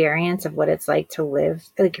experience of what it's like to live,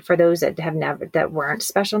 like for those that weren't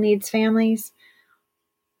special needs families.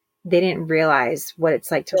 They didn't realize what it's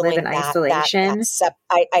like to live in isolation.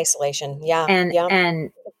 Isolation. Yeah. And Yeah.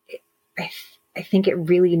 and I think it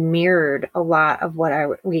really mirrored a lot of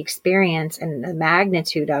what we experience, and the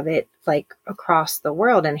magnitude of it, like across the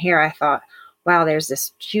world. And here I thought, wow, there's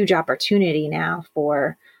this huge opportunity now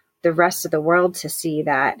for the rest of the world to see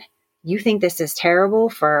that you think this is terrible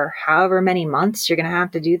for however many months you're going to have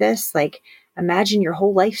to do this. Like, imagine your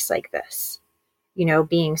whole life's like this,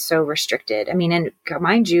 being so restricted. I mean, and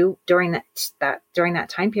mind you, during that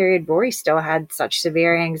time period, Rory still had such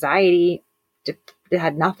severe anxiety. It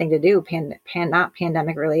had nothing to do, not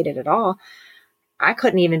pandemic related at all. I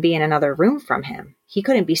couldn't even be in another room from him. He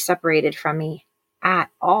couldn't be separated from me at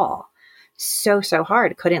all. So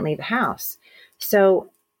hard. Couldn't leave the house. So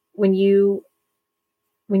when you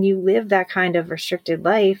live that kind of restricted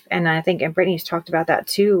life, and I think, and Brittany's talked about that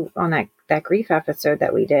too on that grief episode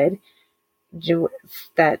that we did,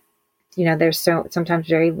 that, there's sometimes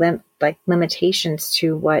very limitations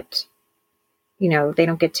to what, they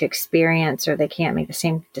don't get to experience, or they can't make the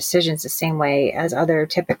same decisions the same way as other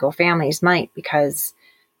typical families might, because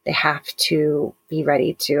they have to be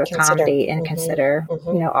ready to accommodate and consider,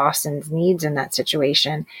 Austin's needs in that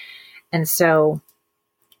situation. And so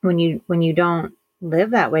when you don't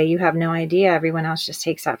live that way, you have no idea. Everyone else just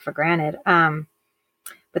takes that for granted.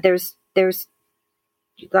 But there's a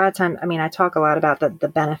lot of times, I mean, I talk a lot about the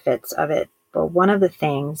benefits of it, but one of the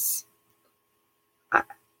things,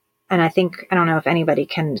 and I think, I don't know if anybody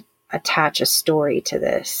can attach a story to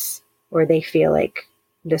this or they feel like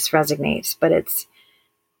this resonates, but it's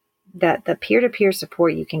that the peer-to-peer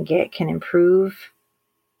support you can get can improve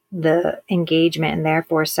the engagement and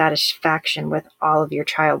therefore satisfaction with all of your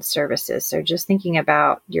child's services. So just thinking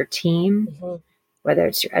about your team, whether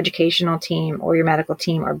it's your educational team or your medical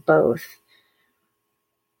team or both,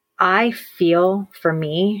 I feel for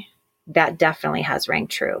me, that definitely has rang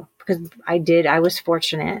true, because I was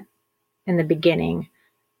fortunate in the beginning.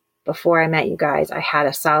 Before I met you guys, I had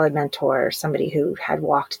a solid mentor, somebody who had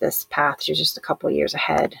walked this path. She was just a couple of years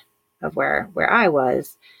ahead of where I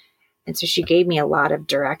was. And so she gave me a lot of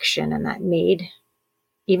direction, and that made,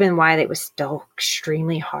 even while it was still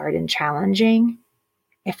extremely hard and challenging,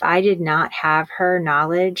 if I did not have her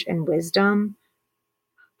knowledge and wisdom,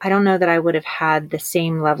 I don't know that I would have had the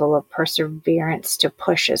same level of perseverance to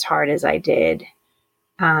push as hard as I did,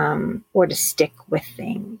 or to stick with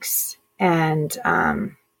things. And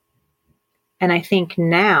I think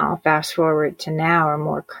now, fast forward to now, or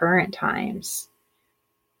more current times,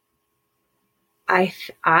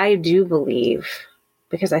 I do believe,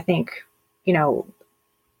 because I think,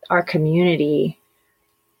 our community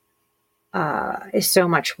is so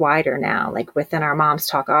much wider now, like within our Moms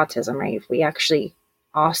Talk Autism, right? If we actually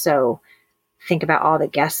also think about all the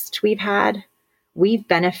guests we've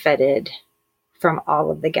benefited from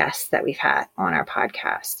all of the guests that we've had on our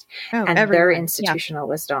podcast, and everyone, their institutional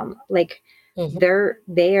wisdom, like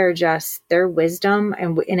they are just their wisdom,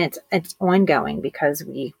 and it's ongoing because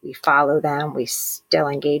we follow them, we still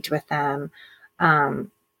engage with them.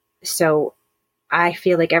 So I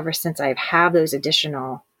feel like ever since I've had those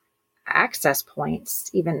additional access points,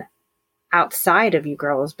 even outside of you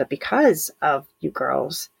girls, but because of you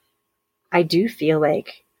girls, I do feel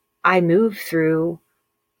like I move through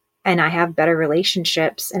and I have better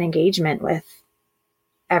relationships and engagement with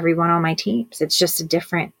everyone on my teams. It's just a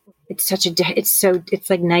different, it's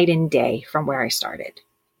like night and day from where I started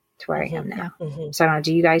to where I am now. So I don't know,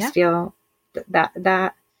 do you guys feel that?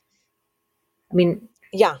 I mean,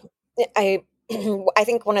 yeah, I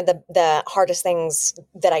think one of the hardest things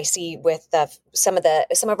that I see with some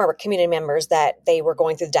of our community members that they were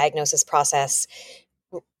going through the diagnosis process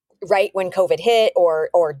right when COVID hit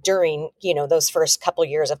or during, those first couple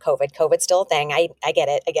years of COVID's still a thing. I get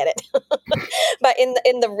it. But in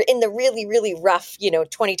the really, really rough,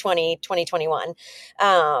 2020, 2021,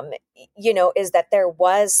 is that there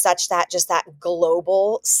was just that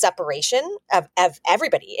global separation of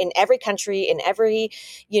everybody in every country, in every,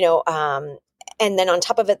 and then on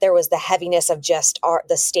top of it, there was the heaviness of just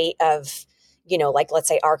the state of, like, let's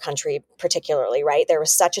say our country particularly, right? There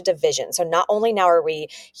was such a division. So not only now are we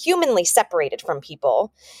humanly separated from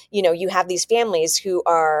people, you have these families who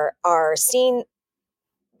are seeing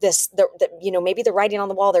this, maybe the writing on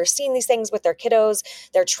the wall, they're seeing these things with their kiddos.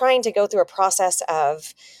 They're trying to go through a process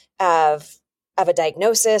of a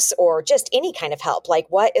diagnosis or just any kind of help, like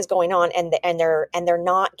what is going on. And they're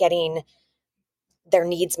not getting their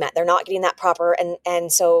needs met. They're not getting that proper. And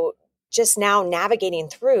so just now navigating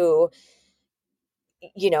through,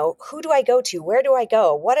 who do I go to? Where do I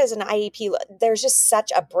go? What is an IEP? There's just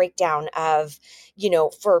such a breakdown of,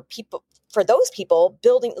 for those people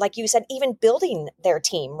building, like you said, even building their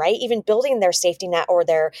team, right? Even building their safety net or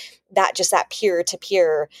that peer to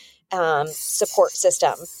peer support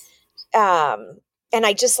system. And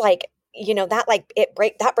I just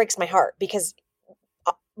that breaks my heart because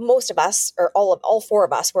most of us, or all four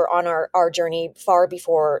of us, were on our journey far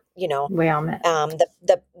before, we all met.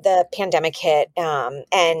 The pandemic hit.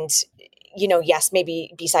 And, yes,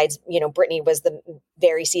 maybe besides, Brittany was the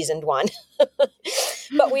very seasoned one,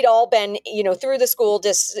 but we'd all been, through the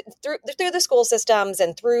through the school systems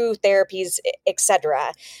and through therapies, et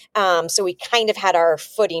cetera. So we kind of had our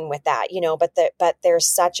footing with that, but there's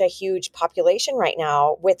such a huge population right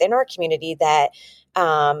now within our community that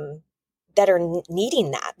are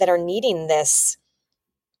needing that are needing this,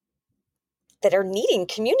 that are needing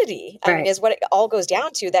community. Right. I mean, is what it all goes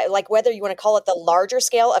down to, that, like, whether you want to call it the larger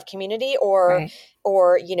scale of community or, right.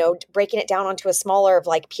 or, breaking it down onto a smaller of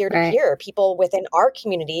like peer to peer people within our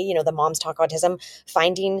community, the Moms Talk Autism,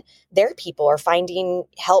 finding their people or finding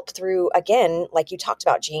help through, again, like you talked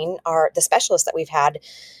about, Jean, the specialists that we've had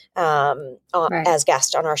as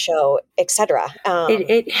guests on our show, etc.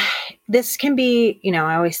 This can be,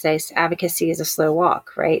 I always say advocacy is a slow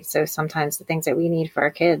walk, right? So sometimes the things that we need for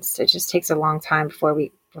our kids, it just takes a long time before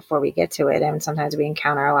we get to it. And sometimes we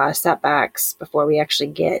encounter a lot of setbacks before we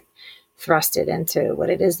actually get thrusted into what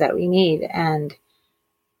it is that we need.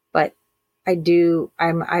 But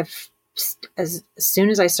as soon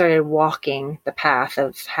as I started walking the path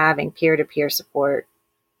of having peer-to-peer support,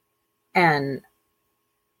 and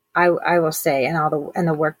I will say, and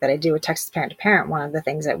the work that I do with Texas Parent to Parent, one of the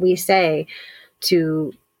things that we say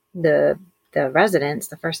to the residents,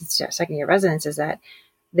 the first and second year residents, is that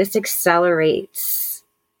this accelerates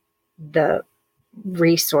the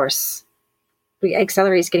resource. It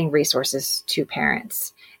accelerates getting resources to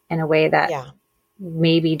parents in a way that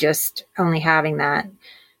maybe just only having that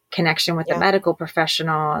connection with the medical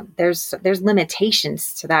professional. There's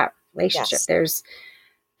limitations to that relationship. Yes.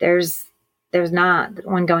 There's not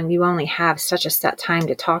ongoing, you only have such a set time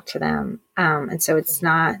to talk to them. And so it's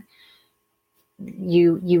not,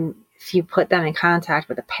 if you put them in contact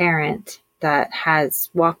with a parent that has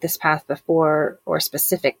walked this path before or a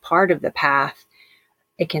specific part of the path,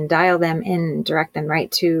 it can dial them in, direct them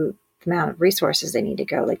right to the amount of resources they need to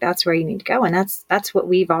go. Like, that's where you need to go. And that's what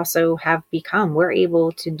we've also have become. We're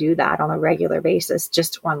able to do that on a regular basis,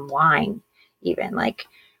 just online, even. Like,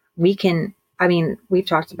 we've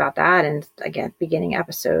talked about that in, again, beginning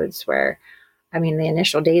episodes where, the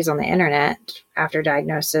initial days on the internet after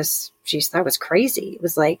diagnosis, that was crazy. It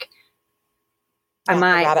was like,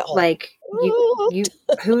 like,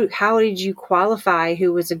 how did you qualify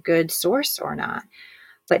who was a good source or not?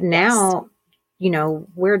 But now,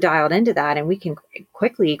 we're dialed into that, and we can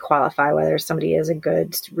quickly qualify whether somebody is a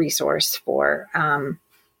good resource for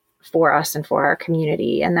us and for our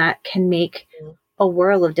community. And that can make a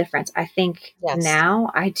world of difference. I think now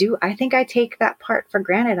I think I take that part for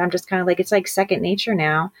granted. I'm just kind of like, it's like second nature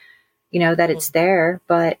now, that it's there,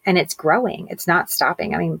 and it's growing. It's not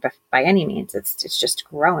stopping. By any means, it's just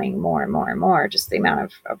growing more and more and more, just the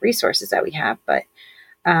amount of resources that we have. But,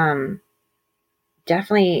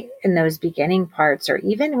 definitely in those beginning parts, or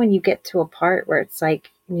even when you get to a part where it's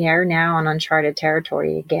like, you're now on uncharted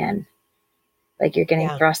territory again, like you're getting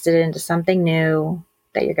thrusted into something new.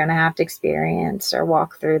 that you're going to have to experience or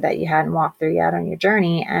walk through that you hadn't walked through yet on your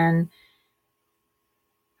journey. And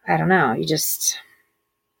I don't know, you just,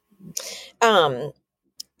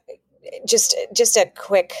 just a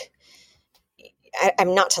quick,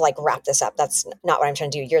 I'm not to like wrap this up. That's not what I'm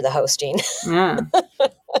trying to do. You're the host, Jean. yeah.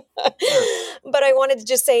 But I wanted to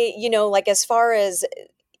just say, like as far as,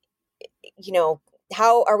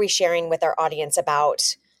 how are we sharing with our audience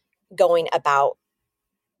about going about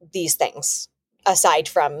these things aside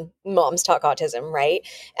from Moms Talk Autism, right?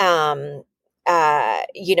 I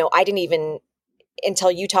didn't even,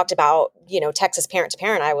 until you talked about, Texas Parent to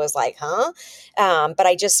Parent, I was like, huh? But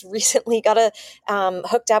I just recently got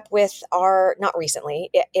hooked up with not recently,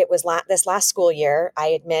 it was this last school year. I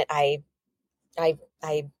admit I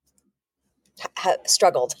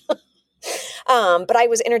struggled. But I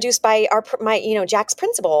was introduced by Jack's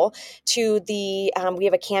principal to we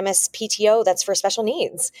have a Camus PTO that's for special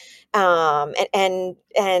needs. I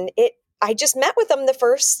just met with them the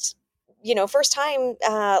first time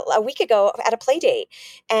a week ago at a play date,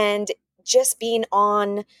 and just being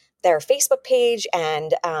on their Facebook page.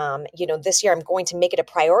 And, this year I'm going to make it a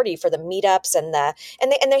priority for the meetups and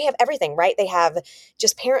they have everything, right? They have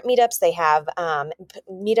just parent meetups. They have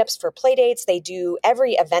meetups for play dates. They do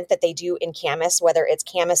every event that they do in Camus, whether it's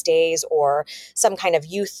Camus days or some kind of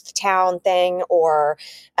youth town thing, or,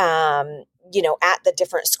 at the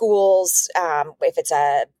different schools, if it's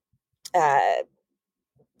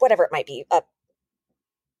whatever it might be, a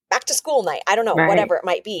back to school night, I don't know, Right. whatever it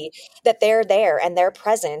might be, that they're there and they're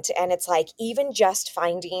present. And it's like, even just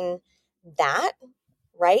finding that,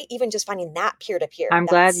 right? Even just finding that peer to peer. I'm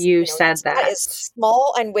glad you said that. That is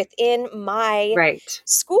small and within my right.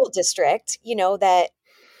 school district, that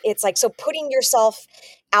it's like, so putting yourself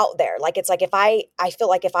out there, like, it's like, I feel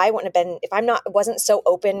like if I wouldn't have been, wasn't so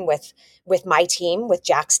open with my team, with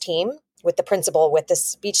Jack's team, with the principal, with the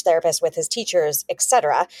speech therapist, with his teachers,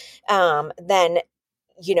 etc., then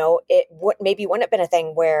it wouldn't have been a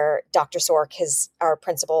thing where Dr. Sork, our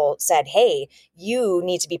principal, said, hey, you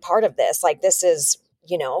need to be part of this. Like, this is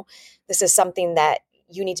something that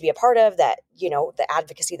you need to be a part of, that, the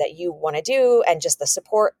advocacy that you want to do, and just the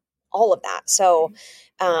support, all of that. So,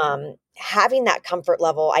 having that comfort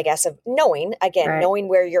level, I guess, of knowing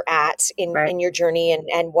where you're at in your journey,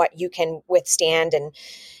 and what you can withstand,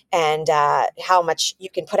 and how much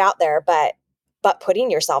you can put out there, but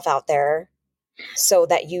putting yourself out there so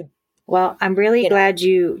that well, I'm really glad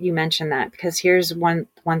you mentioned that, because here's one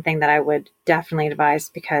thing that I would definitely advise,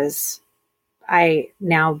 because I,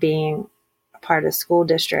 now being a part of the school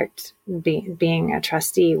district, being a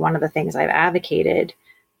trustee, one of the things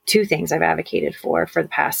two things I've advocated for the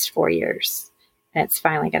past 4 years, and it's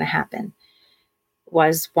finally going to happen,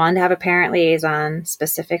 was one, to have a parent liaison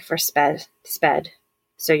specific for SPED.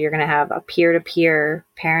 So you're going to have a peer-to-peer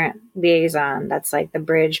parent liaison that's like the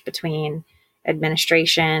bridge between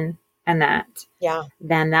administration and that. Yeah.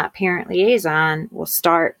 Then that parent liaison will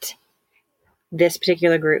start this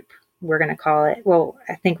particular group. We're going to call it, well,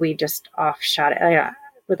 I think we just offshot it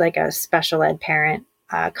with like a special ed parent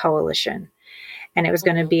coalition. And it was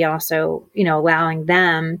going to be also, allowing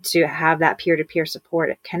them to have that peer-to-peer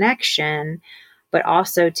support connection, but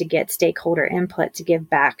also to get stakeholder input to give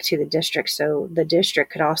back to the district. So the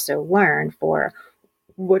district could also learn for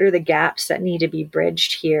what are the gaps that need to be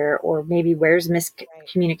bridged here, or maybe where's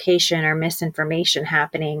miscommunication or misinformation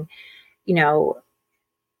happening,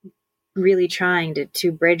 really trying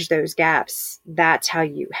to bridge those gaps. That's how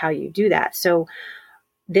you do that. So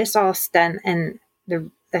this all and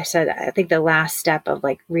I said, I think the last step of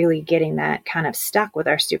like really getting that kind of stuck with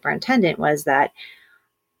our superintendent was that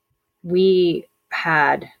we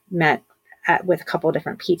had met with a couple of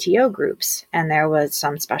different PTO groups, and there was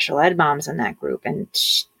some special ed moms in that group. And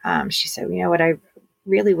she said, what I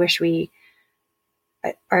really wish she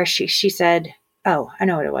said, oh, I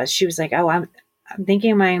know what it was. She was like, oh, I'm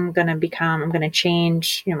thinking I'm going to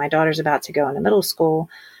change, my daughter's about to go into middle school.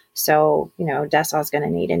 So, Dessau's going to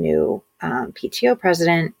need a new PTO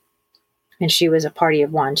president. And she was a party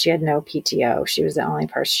of one. She had no PTO. She was the only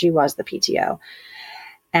person. She was the PTO.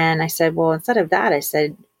 And I said, well, instead of that, I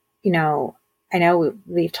said, I know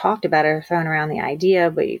we've talked about it or thrown around the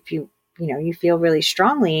idea, but if you feel really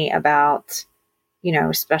strongly about,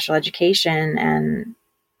 special education and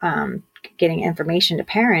getting information to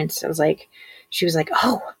parents, she was like,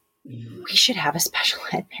 oh, we should have a special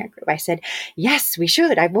ed parent group. I said, yes, we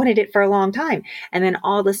should. I've wanted it for a long time. And then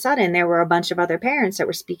all of a sudden there were a bunch of other parents that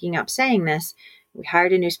were speaking up saying this. We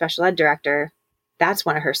hired a new special ed director. That's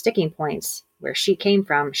one of her sticking points. Where she came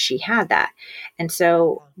from, she had that. And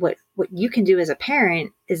so what you can do as a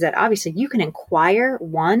parent is that obviously you can inquire,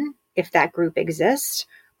 one, if that group exists,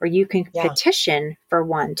 or you can Yeah. petition for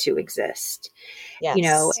one to exist,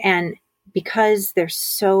 Yes. and because there's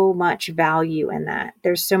so much value in that,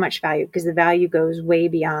 there's so much value because the value goes way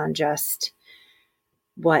beyond just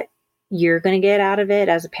what you're going to get out of it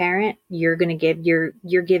as a parent. You're going to give,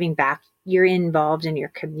 you're giving back, you're involved in your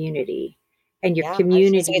community, and your Yeah. I was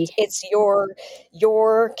gonna say community, it's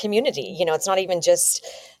your community. It's not even just,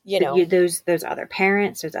 those other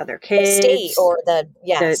parents, those other the state kids, or the, the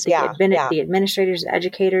yes. the, Yeah. Yeah. the administrators, the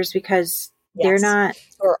educators, because they're Yes. not,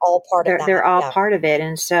 We're all part of they're that. all Yeah. part of it.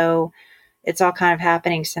 And so it's all kind of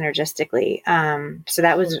happening synergistically. So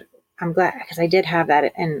that was, I'm glad, because I did have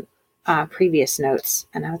that in previous notes,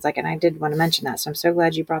 and I was like, and I did want to mention that. So I'm so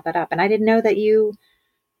glad you brought that up. And I didn't know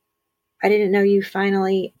you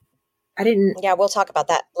finally, I didn't. Yeah. We'll talk about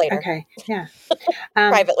that later Okay. Yeah.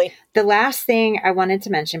 Um, privately. the last thing I wanted to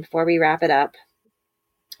mention before we wrap it up,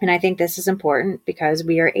 and I think this is important because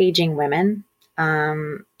we are aging women,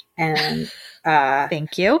 and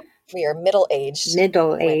Thank you. We are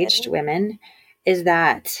middle-aged women, is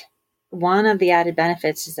that one of the added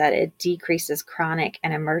benefits is that it decreases chronic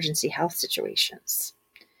and emergency health situations.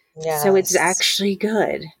 So it's Yes. actually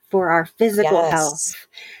good for our physical Yes. health,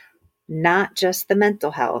 not just the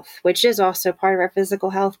mental health, which is also part of our physical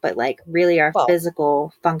health, but like really our Well,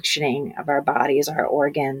 physical functioning of our bodies, our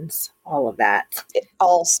organs, all of that. it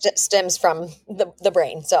all stems from the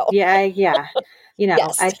brain. So Yeah. yes.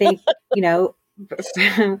 I think,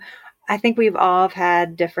 I think we've all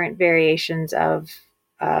had different variations of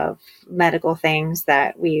medical things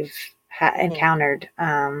that we've encountered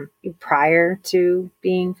prior to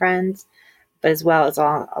being friends, but as well as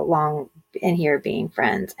all along in here being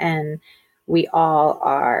friends. And we all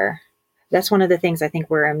are, that's one of the things I think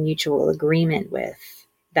we're in mutual agreement with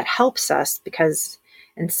that helps us, because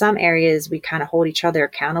in some areas we kind of hold each other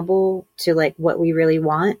accountable to like what we really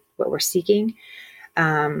want, what we're seeking,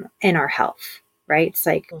 in our health, right? It's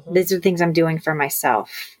like, these are the things I'm doing for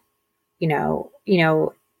myself,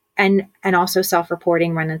 and also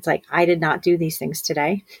self-reporting when it's like, I did not do these things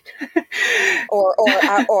today. or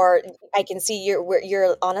I can see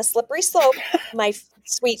you're on a slippery slope, my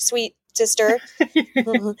sweet sister.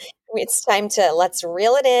 It's time to, let's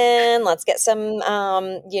reel it in. Let's get some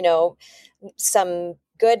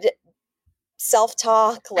good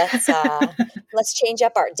self-talk. Let's change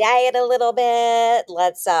up our diet a little bit.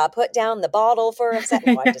 Let's put down the bottle for a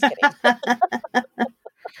second. No, I'm just kidding.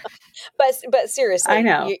 But seriously, I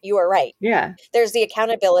know. you are right. Yeah. There's the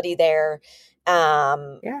accountability there.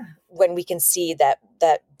 Yeah. When we can see that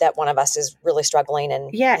one of us is really struggling,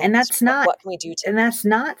 and and that's not, what can we do to, and that's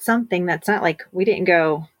not something that's not like, we didn't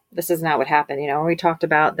go, this is not what happened. When I talked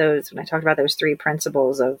about those 3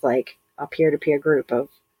 principles of like a peer-to-peer group of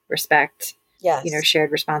respect, yes,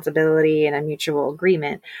 shared responsibility and a mutual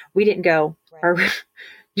agreement, we didn't go, right.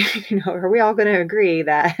 are we all going to agree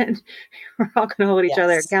that we're all going to hold each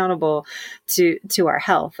other Yes. accountable to our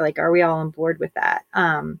health? Like, are we all on board with that?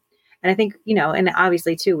 And I think, and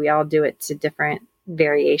obviously too, we all do it to different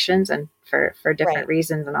variations and for different Right.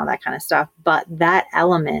 reasons and all that kind of stuff. But that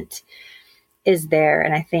element is there.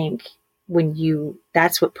 And I think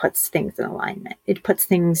that's what puts things in alignment. It puts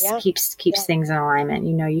things, keeps things in alignment.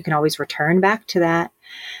 You can always return back to that.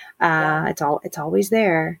 It's always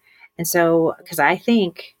there. And so, because I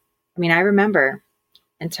remember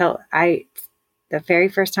the very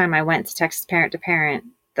first time I went to Texas Parent to Parent,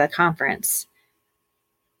 the conference,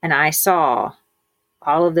 and I saw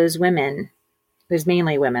all of those women. It was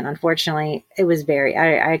mainly women. Unfortunately, it was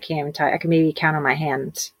I can't even tell. I can maybe count on my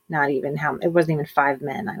hand, not even how, it wasn't even 5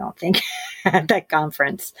 men, I don't think, at that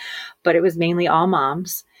conference, but it was mainly all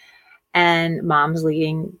moms, and moms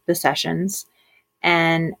leading the sessions.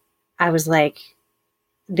 And I was like,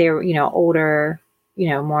 they were, older,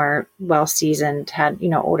 more well-seasoned, had,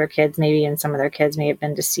 older kids maybe, and some of their kids may have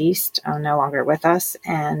been deceased, no longer with us.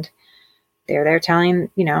 And they're there telling,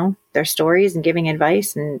 their stories and giving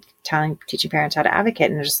advice and teaching parents how to advocate,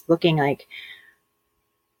 and just looking like,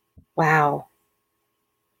 wow,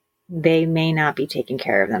 they may not be taking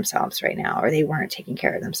care of themselves right now, or they weren't taking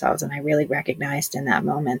care of themselves. And I really recognized in that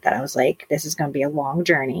moment that I was like, this is going to be a long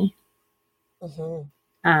journey.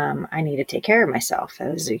 I need to take care of myself.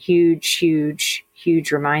 That was a huge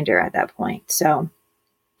reminder at that point. So,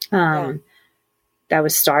 that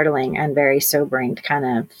was startling and very sobering to kind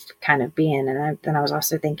of be in. And then I was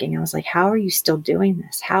also thinking, I was like, how are you still doing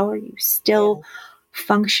this? How are you still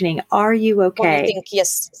functioning? Are you okay? Well, you think,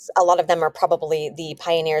 yes, a lot of them are probably the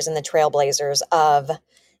pioneers and the trailblazers of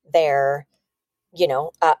their,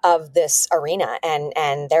 of this arena.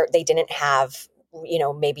 And they didn't have,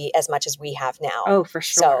 maybe as much as we have now. Oh, for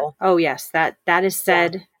sure. So, oh yes, that is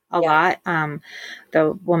said a lot.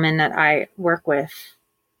 The woman that I work with,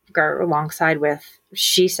 or alongside with,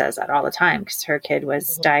 she says that all the time because her kid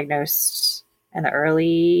was diagnosed in the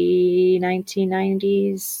early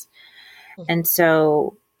 1990s. And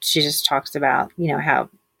so she just talks about, you know, how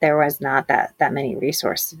there was not that many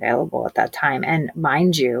resources available at that time. And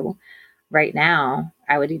mind you, right now,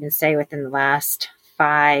 I would even say within the last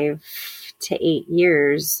 5 to 8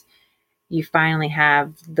 years, you finally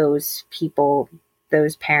have those people,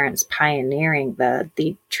 those parents pioneering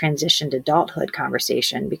the transition to adulthood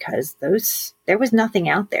conversation, because there was nothing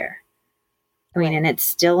out there. I mean, and it's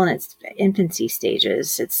still in its infancy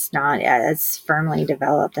stages. It's not as firmly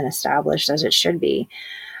developed and established as it should be.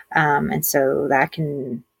 And so that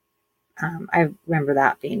can, I remember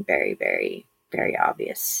that being very, very, very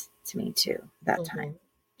obvious to me too, that time.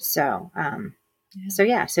 So,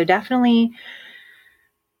 so definitely,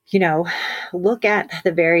 you know, look at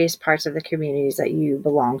the various parts of the communities that you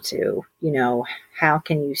belong to. You know, how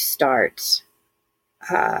can you start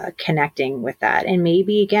connecting with that? And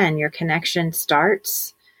maybe, again, your connection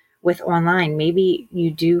starts with online. Maybe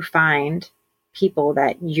you do find people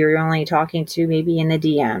that you're only talking to maybe in the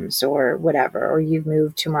DMs or whatever, or you've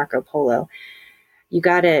moved to Marco Polo. You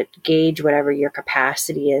got to gauge whatever your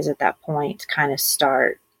capacity is at that point to kind of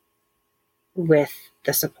start with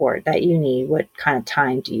the support that you need. What kind of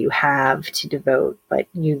time do you have to devote? But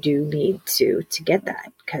you do need to get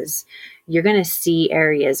that, because you're going to see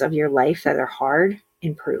areas of your life that are hard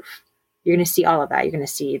improve. You're going to see all of that. You're going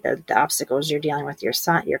to see the obstacles you're dealing with your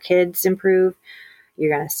kids improve.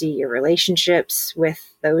 You're going to see your relationships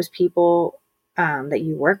with those people that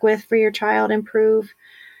you work with for your child improve.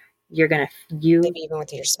 You're going to, maybe even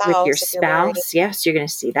with your spouse. Yes, you're going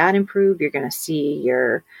to see that improve. You're going to see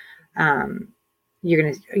your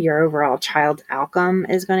overall child's outcome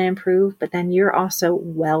is going to improve, but then you're also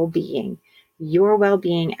well-being. Your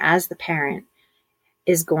well-being as the parent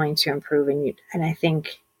is going to improve, and I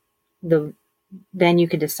think then you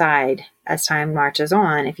can decide as time marches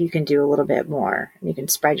on if you can do a little bit more, and you can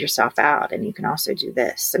spread yourself out, and you can also do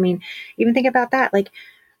this. I mean, even think about that. Like,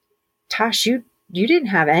 Tosh, you didn't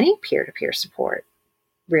have any peer-to-peer support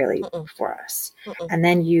really for us. And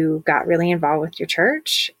then you got really involved with your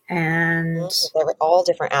church, and there were all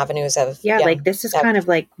different avenues of like this is kind of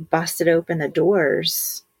like busted open the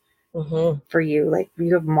doors for you. Like,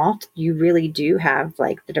 you have you really do have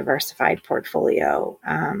like the diversified portfolio,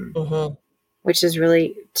 which is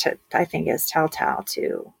really I think is telltale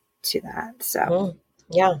to that. So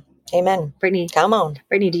yeah, amen. Brittany, come on.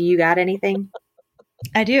 Brittany, do you got anything?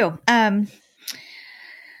 I do.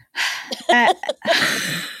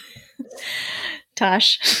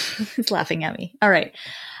 Tosh is laughing at me. All right.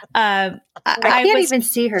 I can't even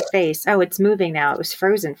see her face. Oh, it's moving now. It was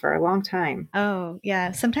frozen for a long time. Oh,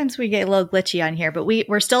 yeah. Sometimes we get a little glitchy on here, but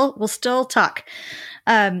we'll still talk.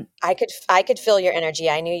 I could feel your energy.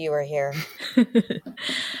 I knew you were here.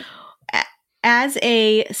 As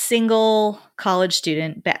a single college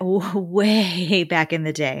student way back in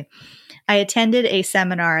the day, I attended a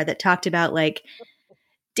seminar that talked about like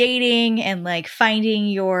dating and like finding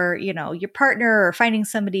your partner, or finding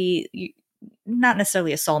somebody, not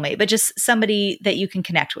necessarily a soulmate, but just somebody that you can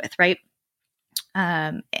connect with, right?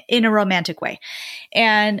 In a romantic way.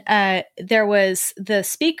 And there was, the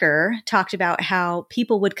speaker talked about how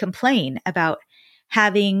people would complain about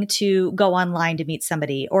having to go online to meet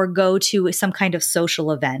somebody, or go to some kind of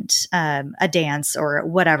social event, a dance or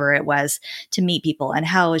whatever it was, to meet people, and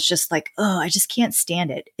how it's just like, oh, I just can't stand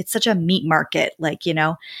it. It's such a meat market, like, you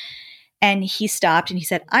know. And he stopped and he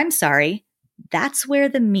said, I'm sorry, that's where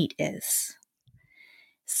the meat is.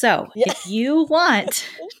 So if you want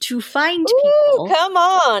to find people, come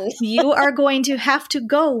on, you are going to have to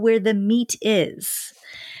go where the meat is.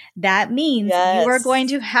 That means you are going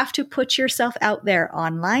to have to put yourself out there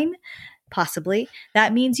online, possibly.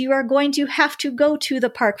 That means you are going to have to go to the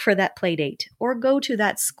park for that play date, or go to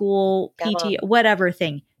that school PT, whatever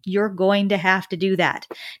thing. You're going to have to do that.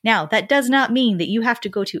 Now, that does not mean that you have to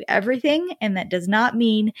go to everything, and that does not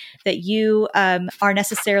mean that you are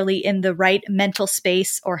necessarily in the right mental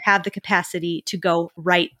space or have the capacity to go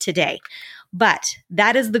right today. But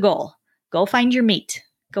that is the goal. Go find your meat.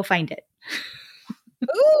 Go find it.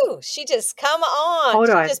 Ooh, she just, come on. Hold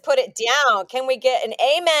on. Just put it down. Can we get an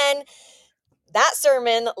amen? That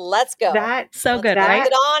sermon, let's go. That's so good, right? right?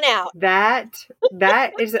 It on out.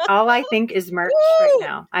 That is all I think is merch right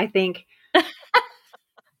now. I think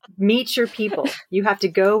meet your people. You have to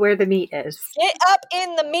go where the meat is. Get up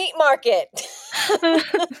in the meat market.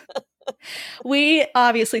 We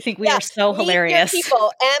obviously think we are so meet hilarious. Your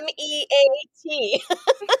people, MEAT.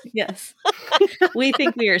 Yes. We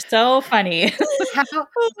think we are so funny. Oh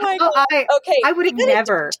my God. Okay. I would have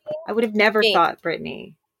never Gene. thought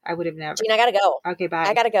Brittany. I would have never. Gene, I gotta go. Okay, bye.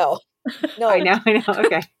 I gotta go. No. I know.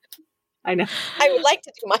 Okay. I know. I would like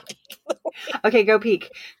to do my peak of the week. Okay, go peek.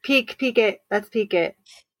 Peek it. Let's peek it.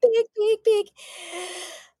 Peek. Peak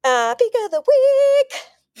of the week.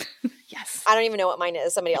 Yes. I don't even know what mine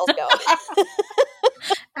is. Somebody else go.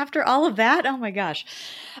 After all of that, oh my gosh.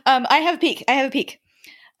 I have a peek.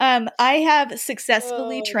 I have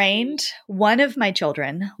successfully trained one of my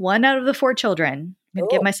children, one out of the 4 children. I'm going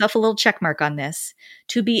to give myself a little check mark on this,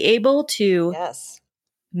 to be able to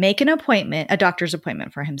make an appointment, a doctor's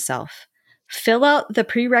appointment for himself, fill out the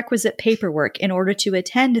prerequisite paperwork in order to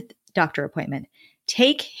attend the doctor appointment,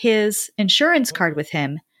 take his insurance card with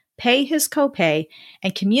him, pay his copay,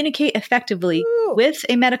 and communicate effectively with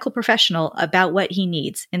a medical professional about what he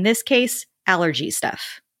needs. In this case, allergist.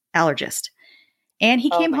 And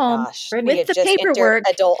he came home with the paperwork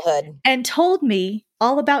adulthood and told me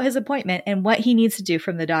all about his appointment and what he needs to do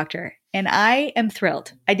from the doctor. And I am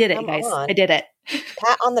thrilled. I did it, guys. I did it.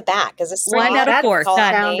 Pat on the back. Is this 1 out of 4?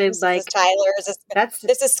 Sounded like is this Tyler.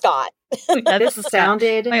 This is Scott. This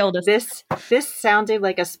sounded my oldest. This sounded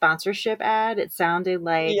like a sponsorship ad. It sounded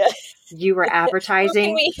like you were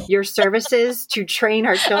advertising your services to train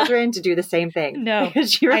our children to do the same thing. No,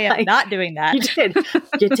 I am not doing that. You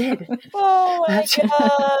did. Oh my gosh.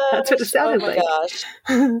 That's what it sounded like. Gosh.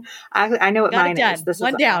 I know what mine is. This is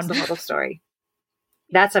an awesome little story.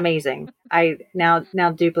 That's amazing. I now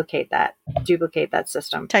duplicate that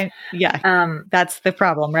system. That's the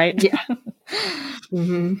problem, right? Yeah.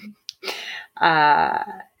 Mm-hmm.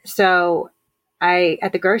 So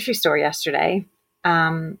at the grocery store yesterday,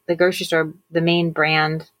 the main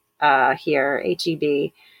brand here,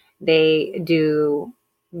 HEB, they're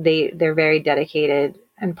very dedicated,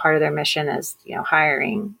 and part of their mission is,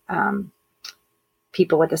 hiring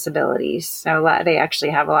people with disabilities. So they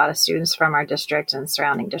actually have a lot of students from our district and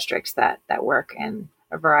surrounding districts that work in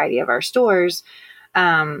a variety of our stores.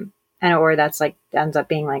 Or that's ends up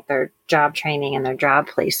being like their job training and their job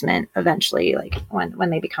placement eventually, like when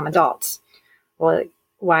they become adults. Well,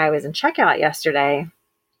 while I was in checkout yesterday,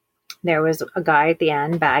 there was a guy at the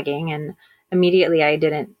end bagging, and immediately I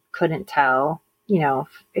couldn't tell,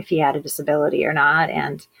 if he had a disability or not.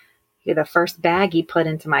 And the first bag he put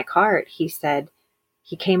into my cart, he said,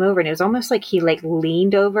 he came over and it was almost like he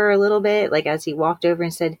leaned over a little bit, like as he walked over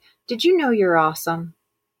and said, "Did you know you're awesome?"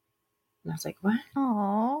 And I was like, "What?"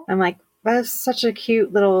 Aww. I'm like, that was such a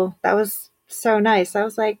cute that was so nice. I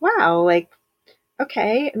was like, wow,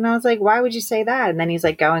 okay. And I was like, why would you say that? And then he's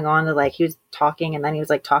going on to he was talking, and then he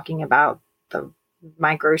was talking about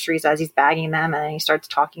my groceries as he's bagging them. And then he starts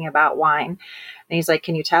talking about wine. And he's like,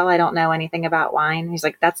 "Can you tell I don't know anything about wine?" He's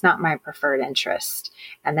like, "That's not my preferred interest."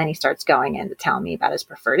 And then he starts going in to tell me about his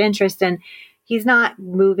preferred interest. And he's not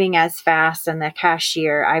moving as fast. And the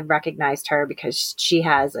cashier, I recognized her because she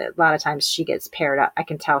has a lot of times she gets paired up. I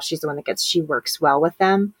can tell she's the one she works well with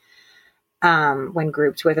them when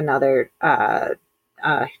grouped with another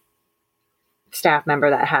staff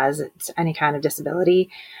member that has any kind of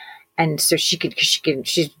disability. And so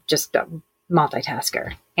she's just a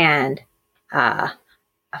multitasker. And I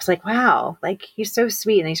was like, wow, he's so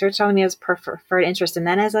sweet. And he started telling me his preferred interest. And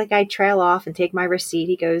then as I trail off and take my receipt,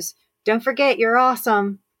 he goes, "Don't forget, you're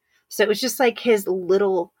awesome." So it was just that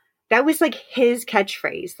was his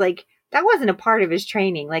catchphrase. That wasn't a part of his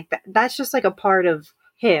training. That's just a part of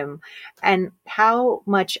him, and how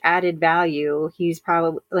much added value he's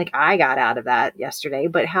probably I got out of that yesterday,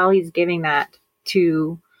 but how he's giving that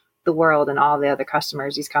to the world and all the other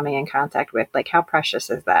customers he's coming in contact with. How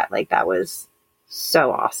precious is that? That was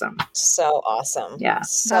so awesome. So awesome. Yeah.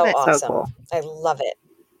 So awesome. So cool. I love it.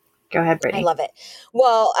 Go ahead, Brittany. I love it.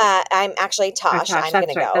 Well, I'm actually Tosh. I'm going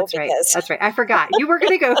to go because that's right. I forgot you were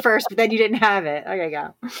going to go first, but then you didn't have it. Okay,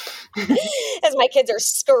 go. As my kids are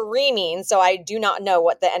screaming, so I do not know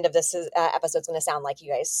what the end of this episode's going to sound like.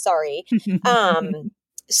 You guys, sorry.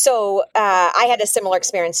 So I had a similar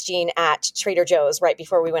experience, Gene, at Trader Joe's right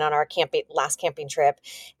before we went on our last camping trip.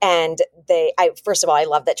 And first of all, I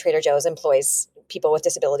love that Trader Joe's employs people with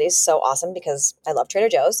disabilities. So awesome, because I love Trader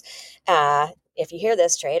Joe's. If you hear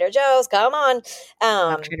this, Trader Joe's, come on.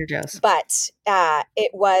 Love Trader Joe's. But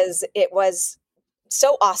it was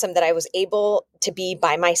so awesome that I was able to be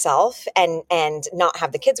by myself and not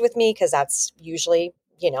have the kids with me, because that's usually,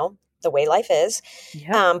 the way life is.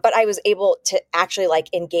 Yeah. But I was able to actually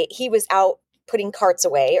engage. He was out putting carts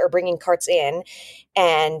away or bringing carts in,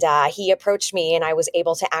 and he approached me, and I was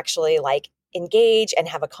able to actually engage and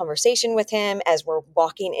have a conversation with him as we're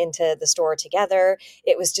walking into the store together.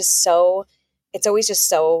 It was just so, it's always just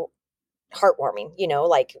so heartwarming,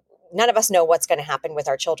 like none of us know what's going to happen with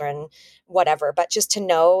our children, whatever, but just to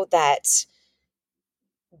know that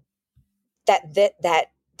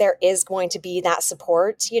there is going to be that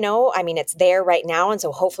support, I mean, it's there right now. And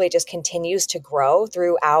so hopefully it just continues to grow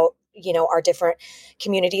throughout, our different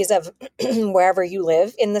communities of wherever you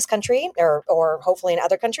live in this country or hopefully in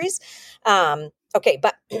other countries. Okay.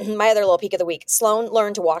 But my other little peek of the week, Sloan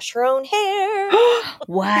learned to wash her own hair.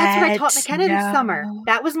 What? That's what I taught McKenna this summer.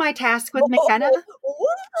 That was my task with McKenna.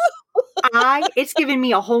 It's given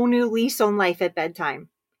me a whole new lease on life at bedtime.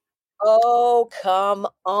 Oh, come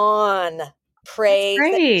on. Praise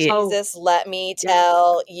Jesus. Let me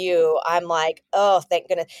tell you. I'm like, oh, thank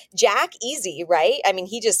goodness. Jack, easy, right? I mean,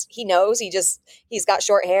 he knows he's got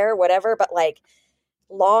short hair, whatever, but like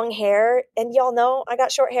long hair. And y'all know I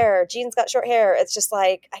got short hair. Jean's got short hair. It's just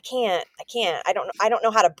like, I can't. I don't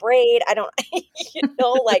know how to braid. I don't,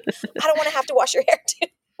 like, I don't want to have to wash your hair too.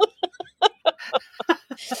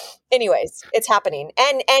 Anyways, it's happening.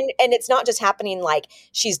 And it's not just happening like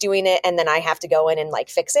she's doing it and then I have to go in and like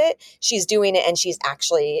fix it. She's doing it and she's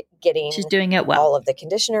actually she's doing it well. All of the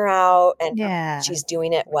conditioner out and she's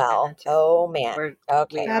doing it well. Oh man.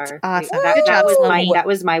 Okay. That's awesome. That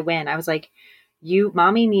was my win. I was like,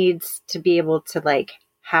 mommy needs to be able to like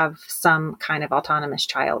have some kind of autonomous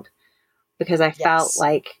child because I felt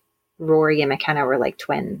like Rory and McKenna were like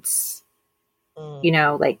twins.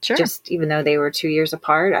 Just even though they were 2 years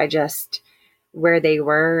apart, where they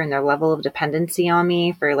were and their level of dependency on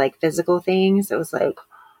me for like physical things, it was like,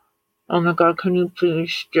 oh my God, can you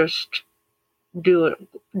please just do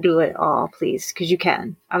it all, please? Cause you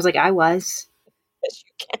can. I was like,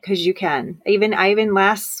 cause you can. I even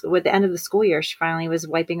last with the end of the school year, she finally was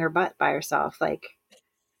wiping her butt by herself. Like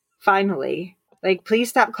finally, like, please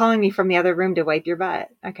stop calling me from the other room to wipe your butt.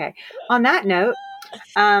 Okay. On that note,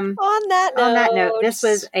 this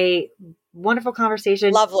was a wonderful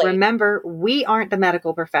conversation. Lovely. Remember, we aren't the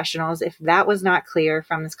medical professionals. If that was not clear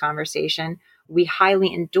from this conversation, we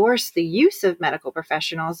highly endorse the use of medical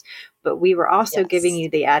professionals, but we were also giving you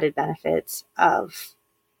the added benefits of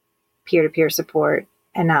peer-to-peer support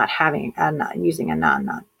and not using a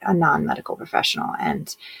non-medical professional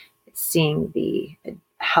and seeing the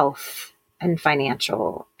health and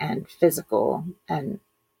financial and physical and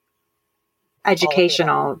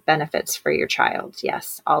educational benefits for your child.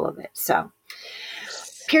 Yes, all of it. So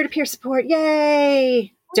peer-to-peer support.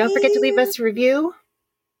 Yay. Don't forget to leave us a review.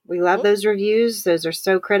 We love those reviews. Those are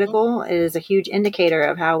so critical. It is a huge indicator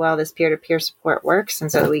of how well this peer-to-peer support works.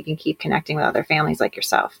 And so that we can keep connecting with other families like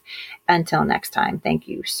yourself. Until next time, thank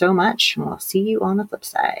you so much. And we'll see you on the flip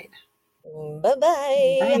side.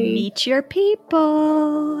 Bye-bye. Meet your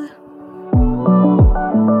people.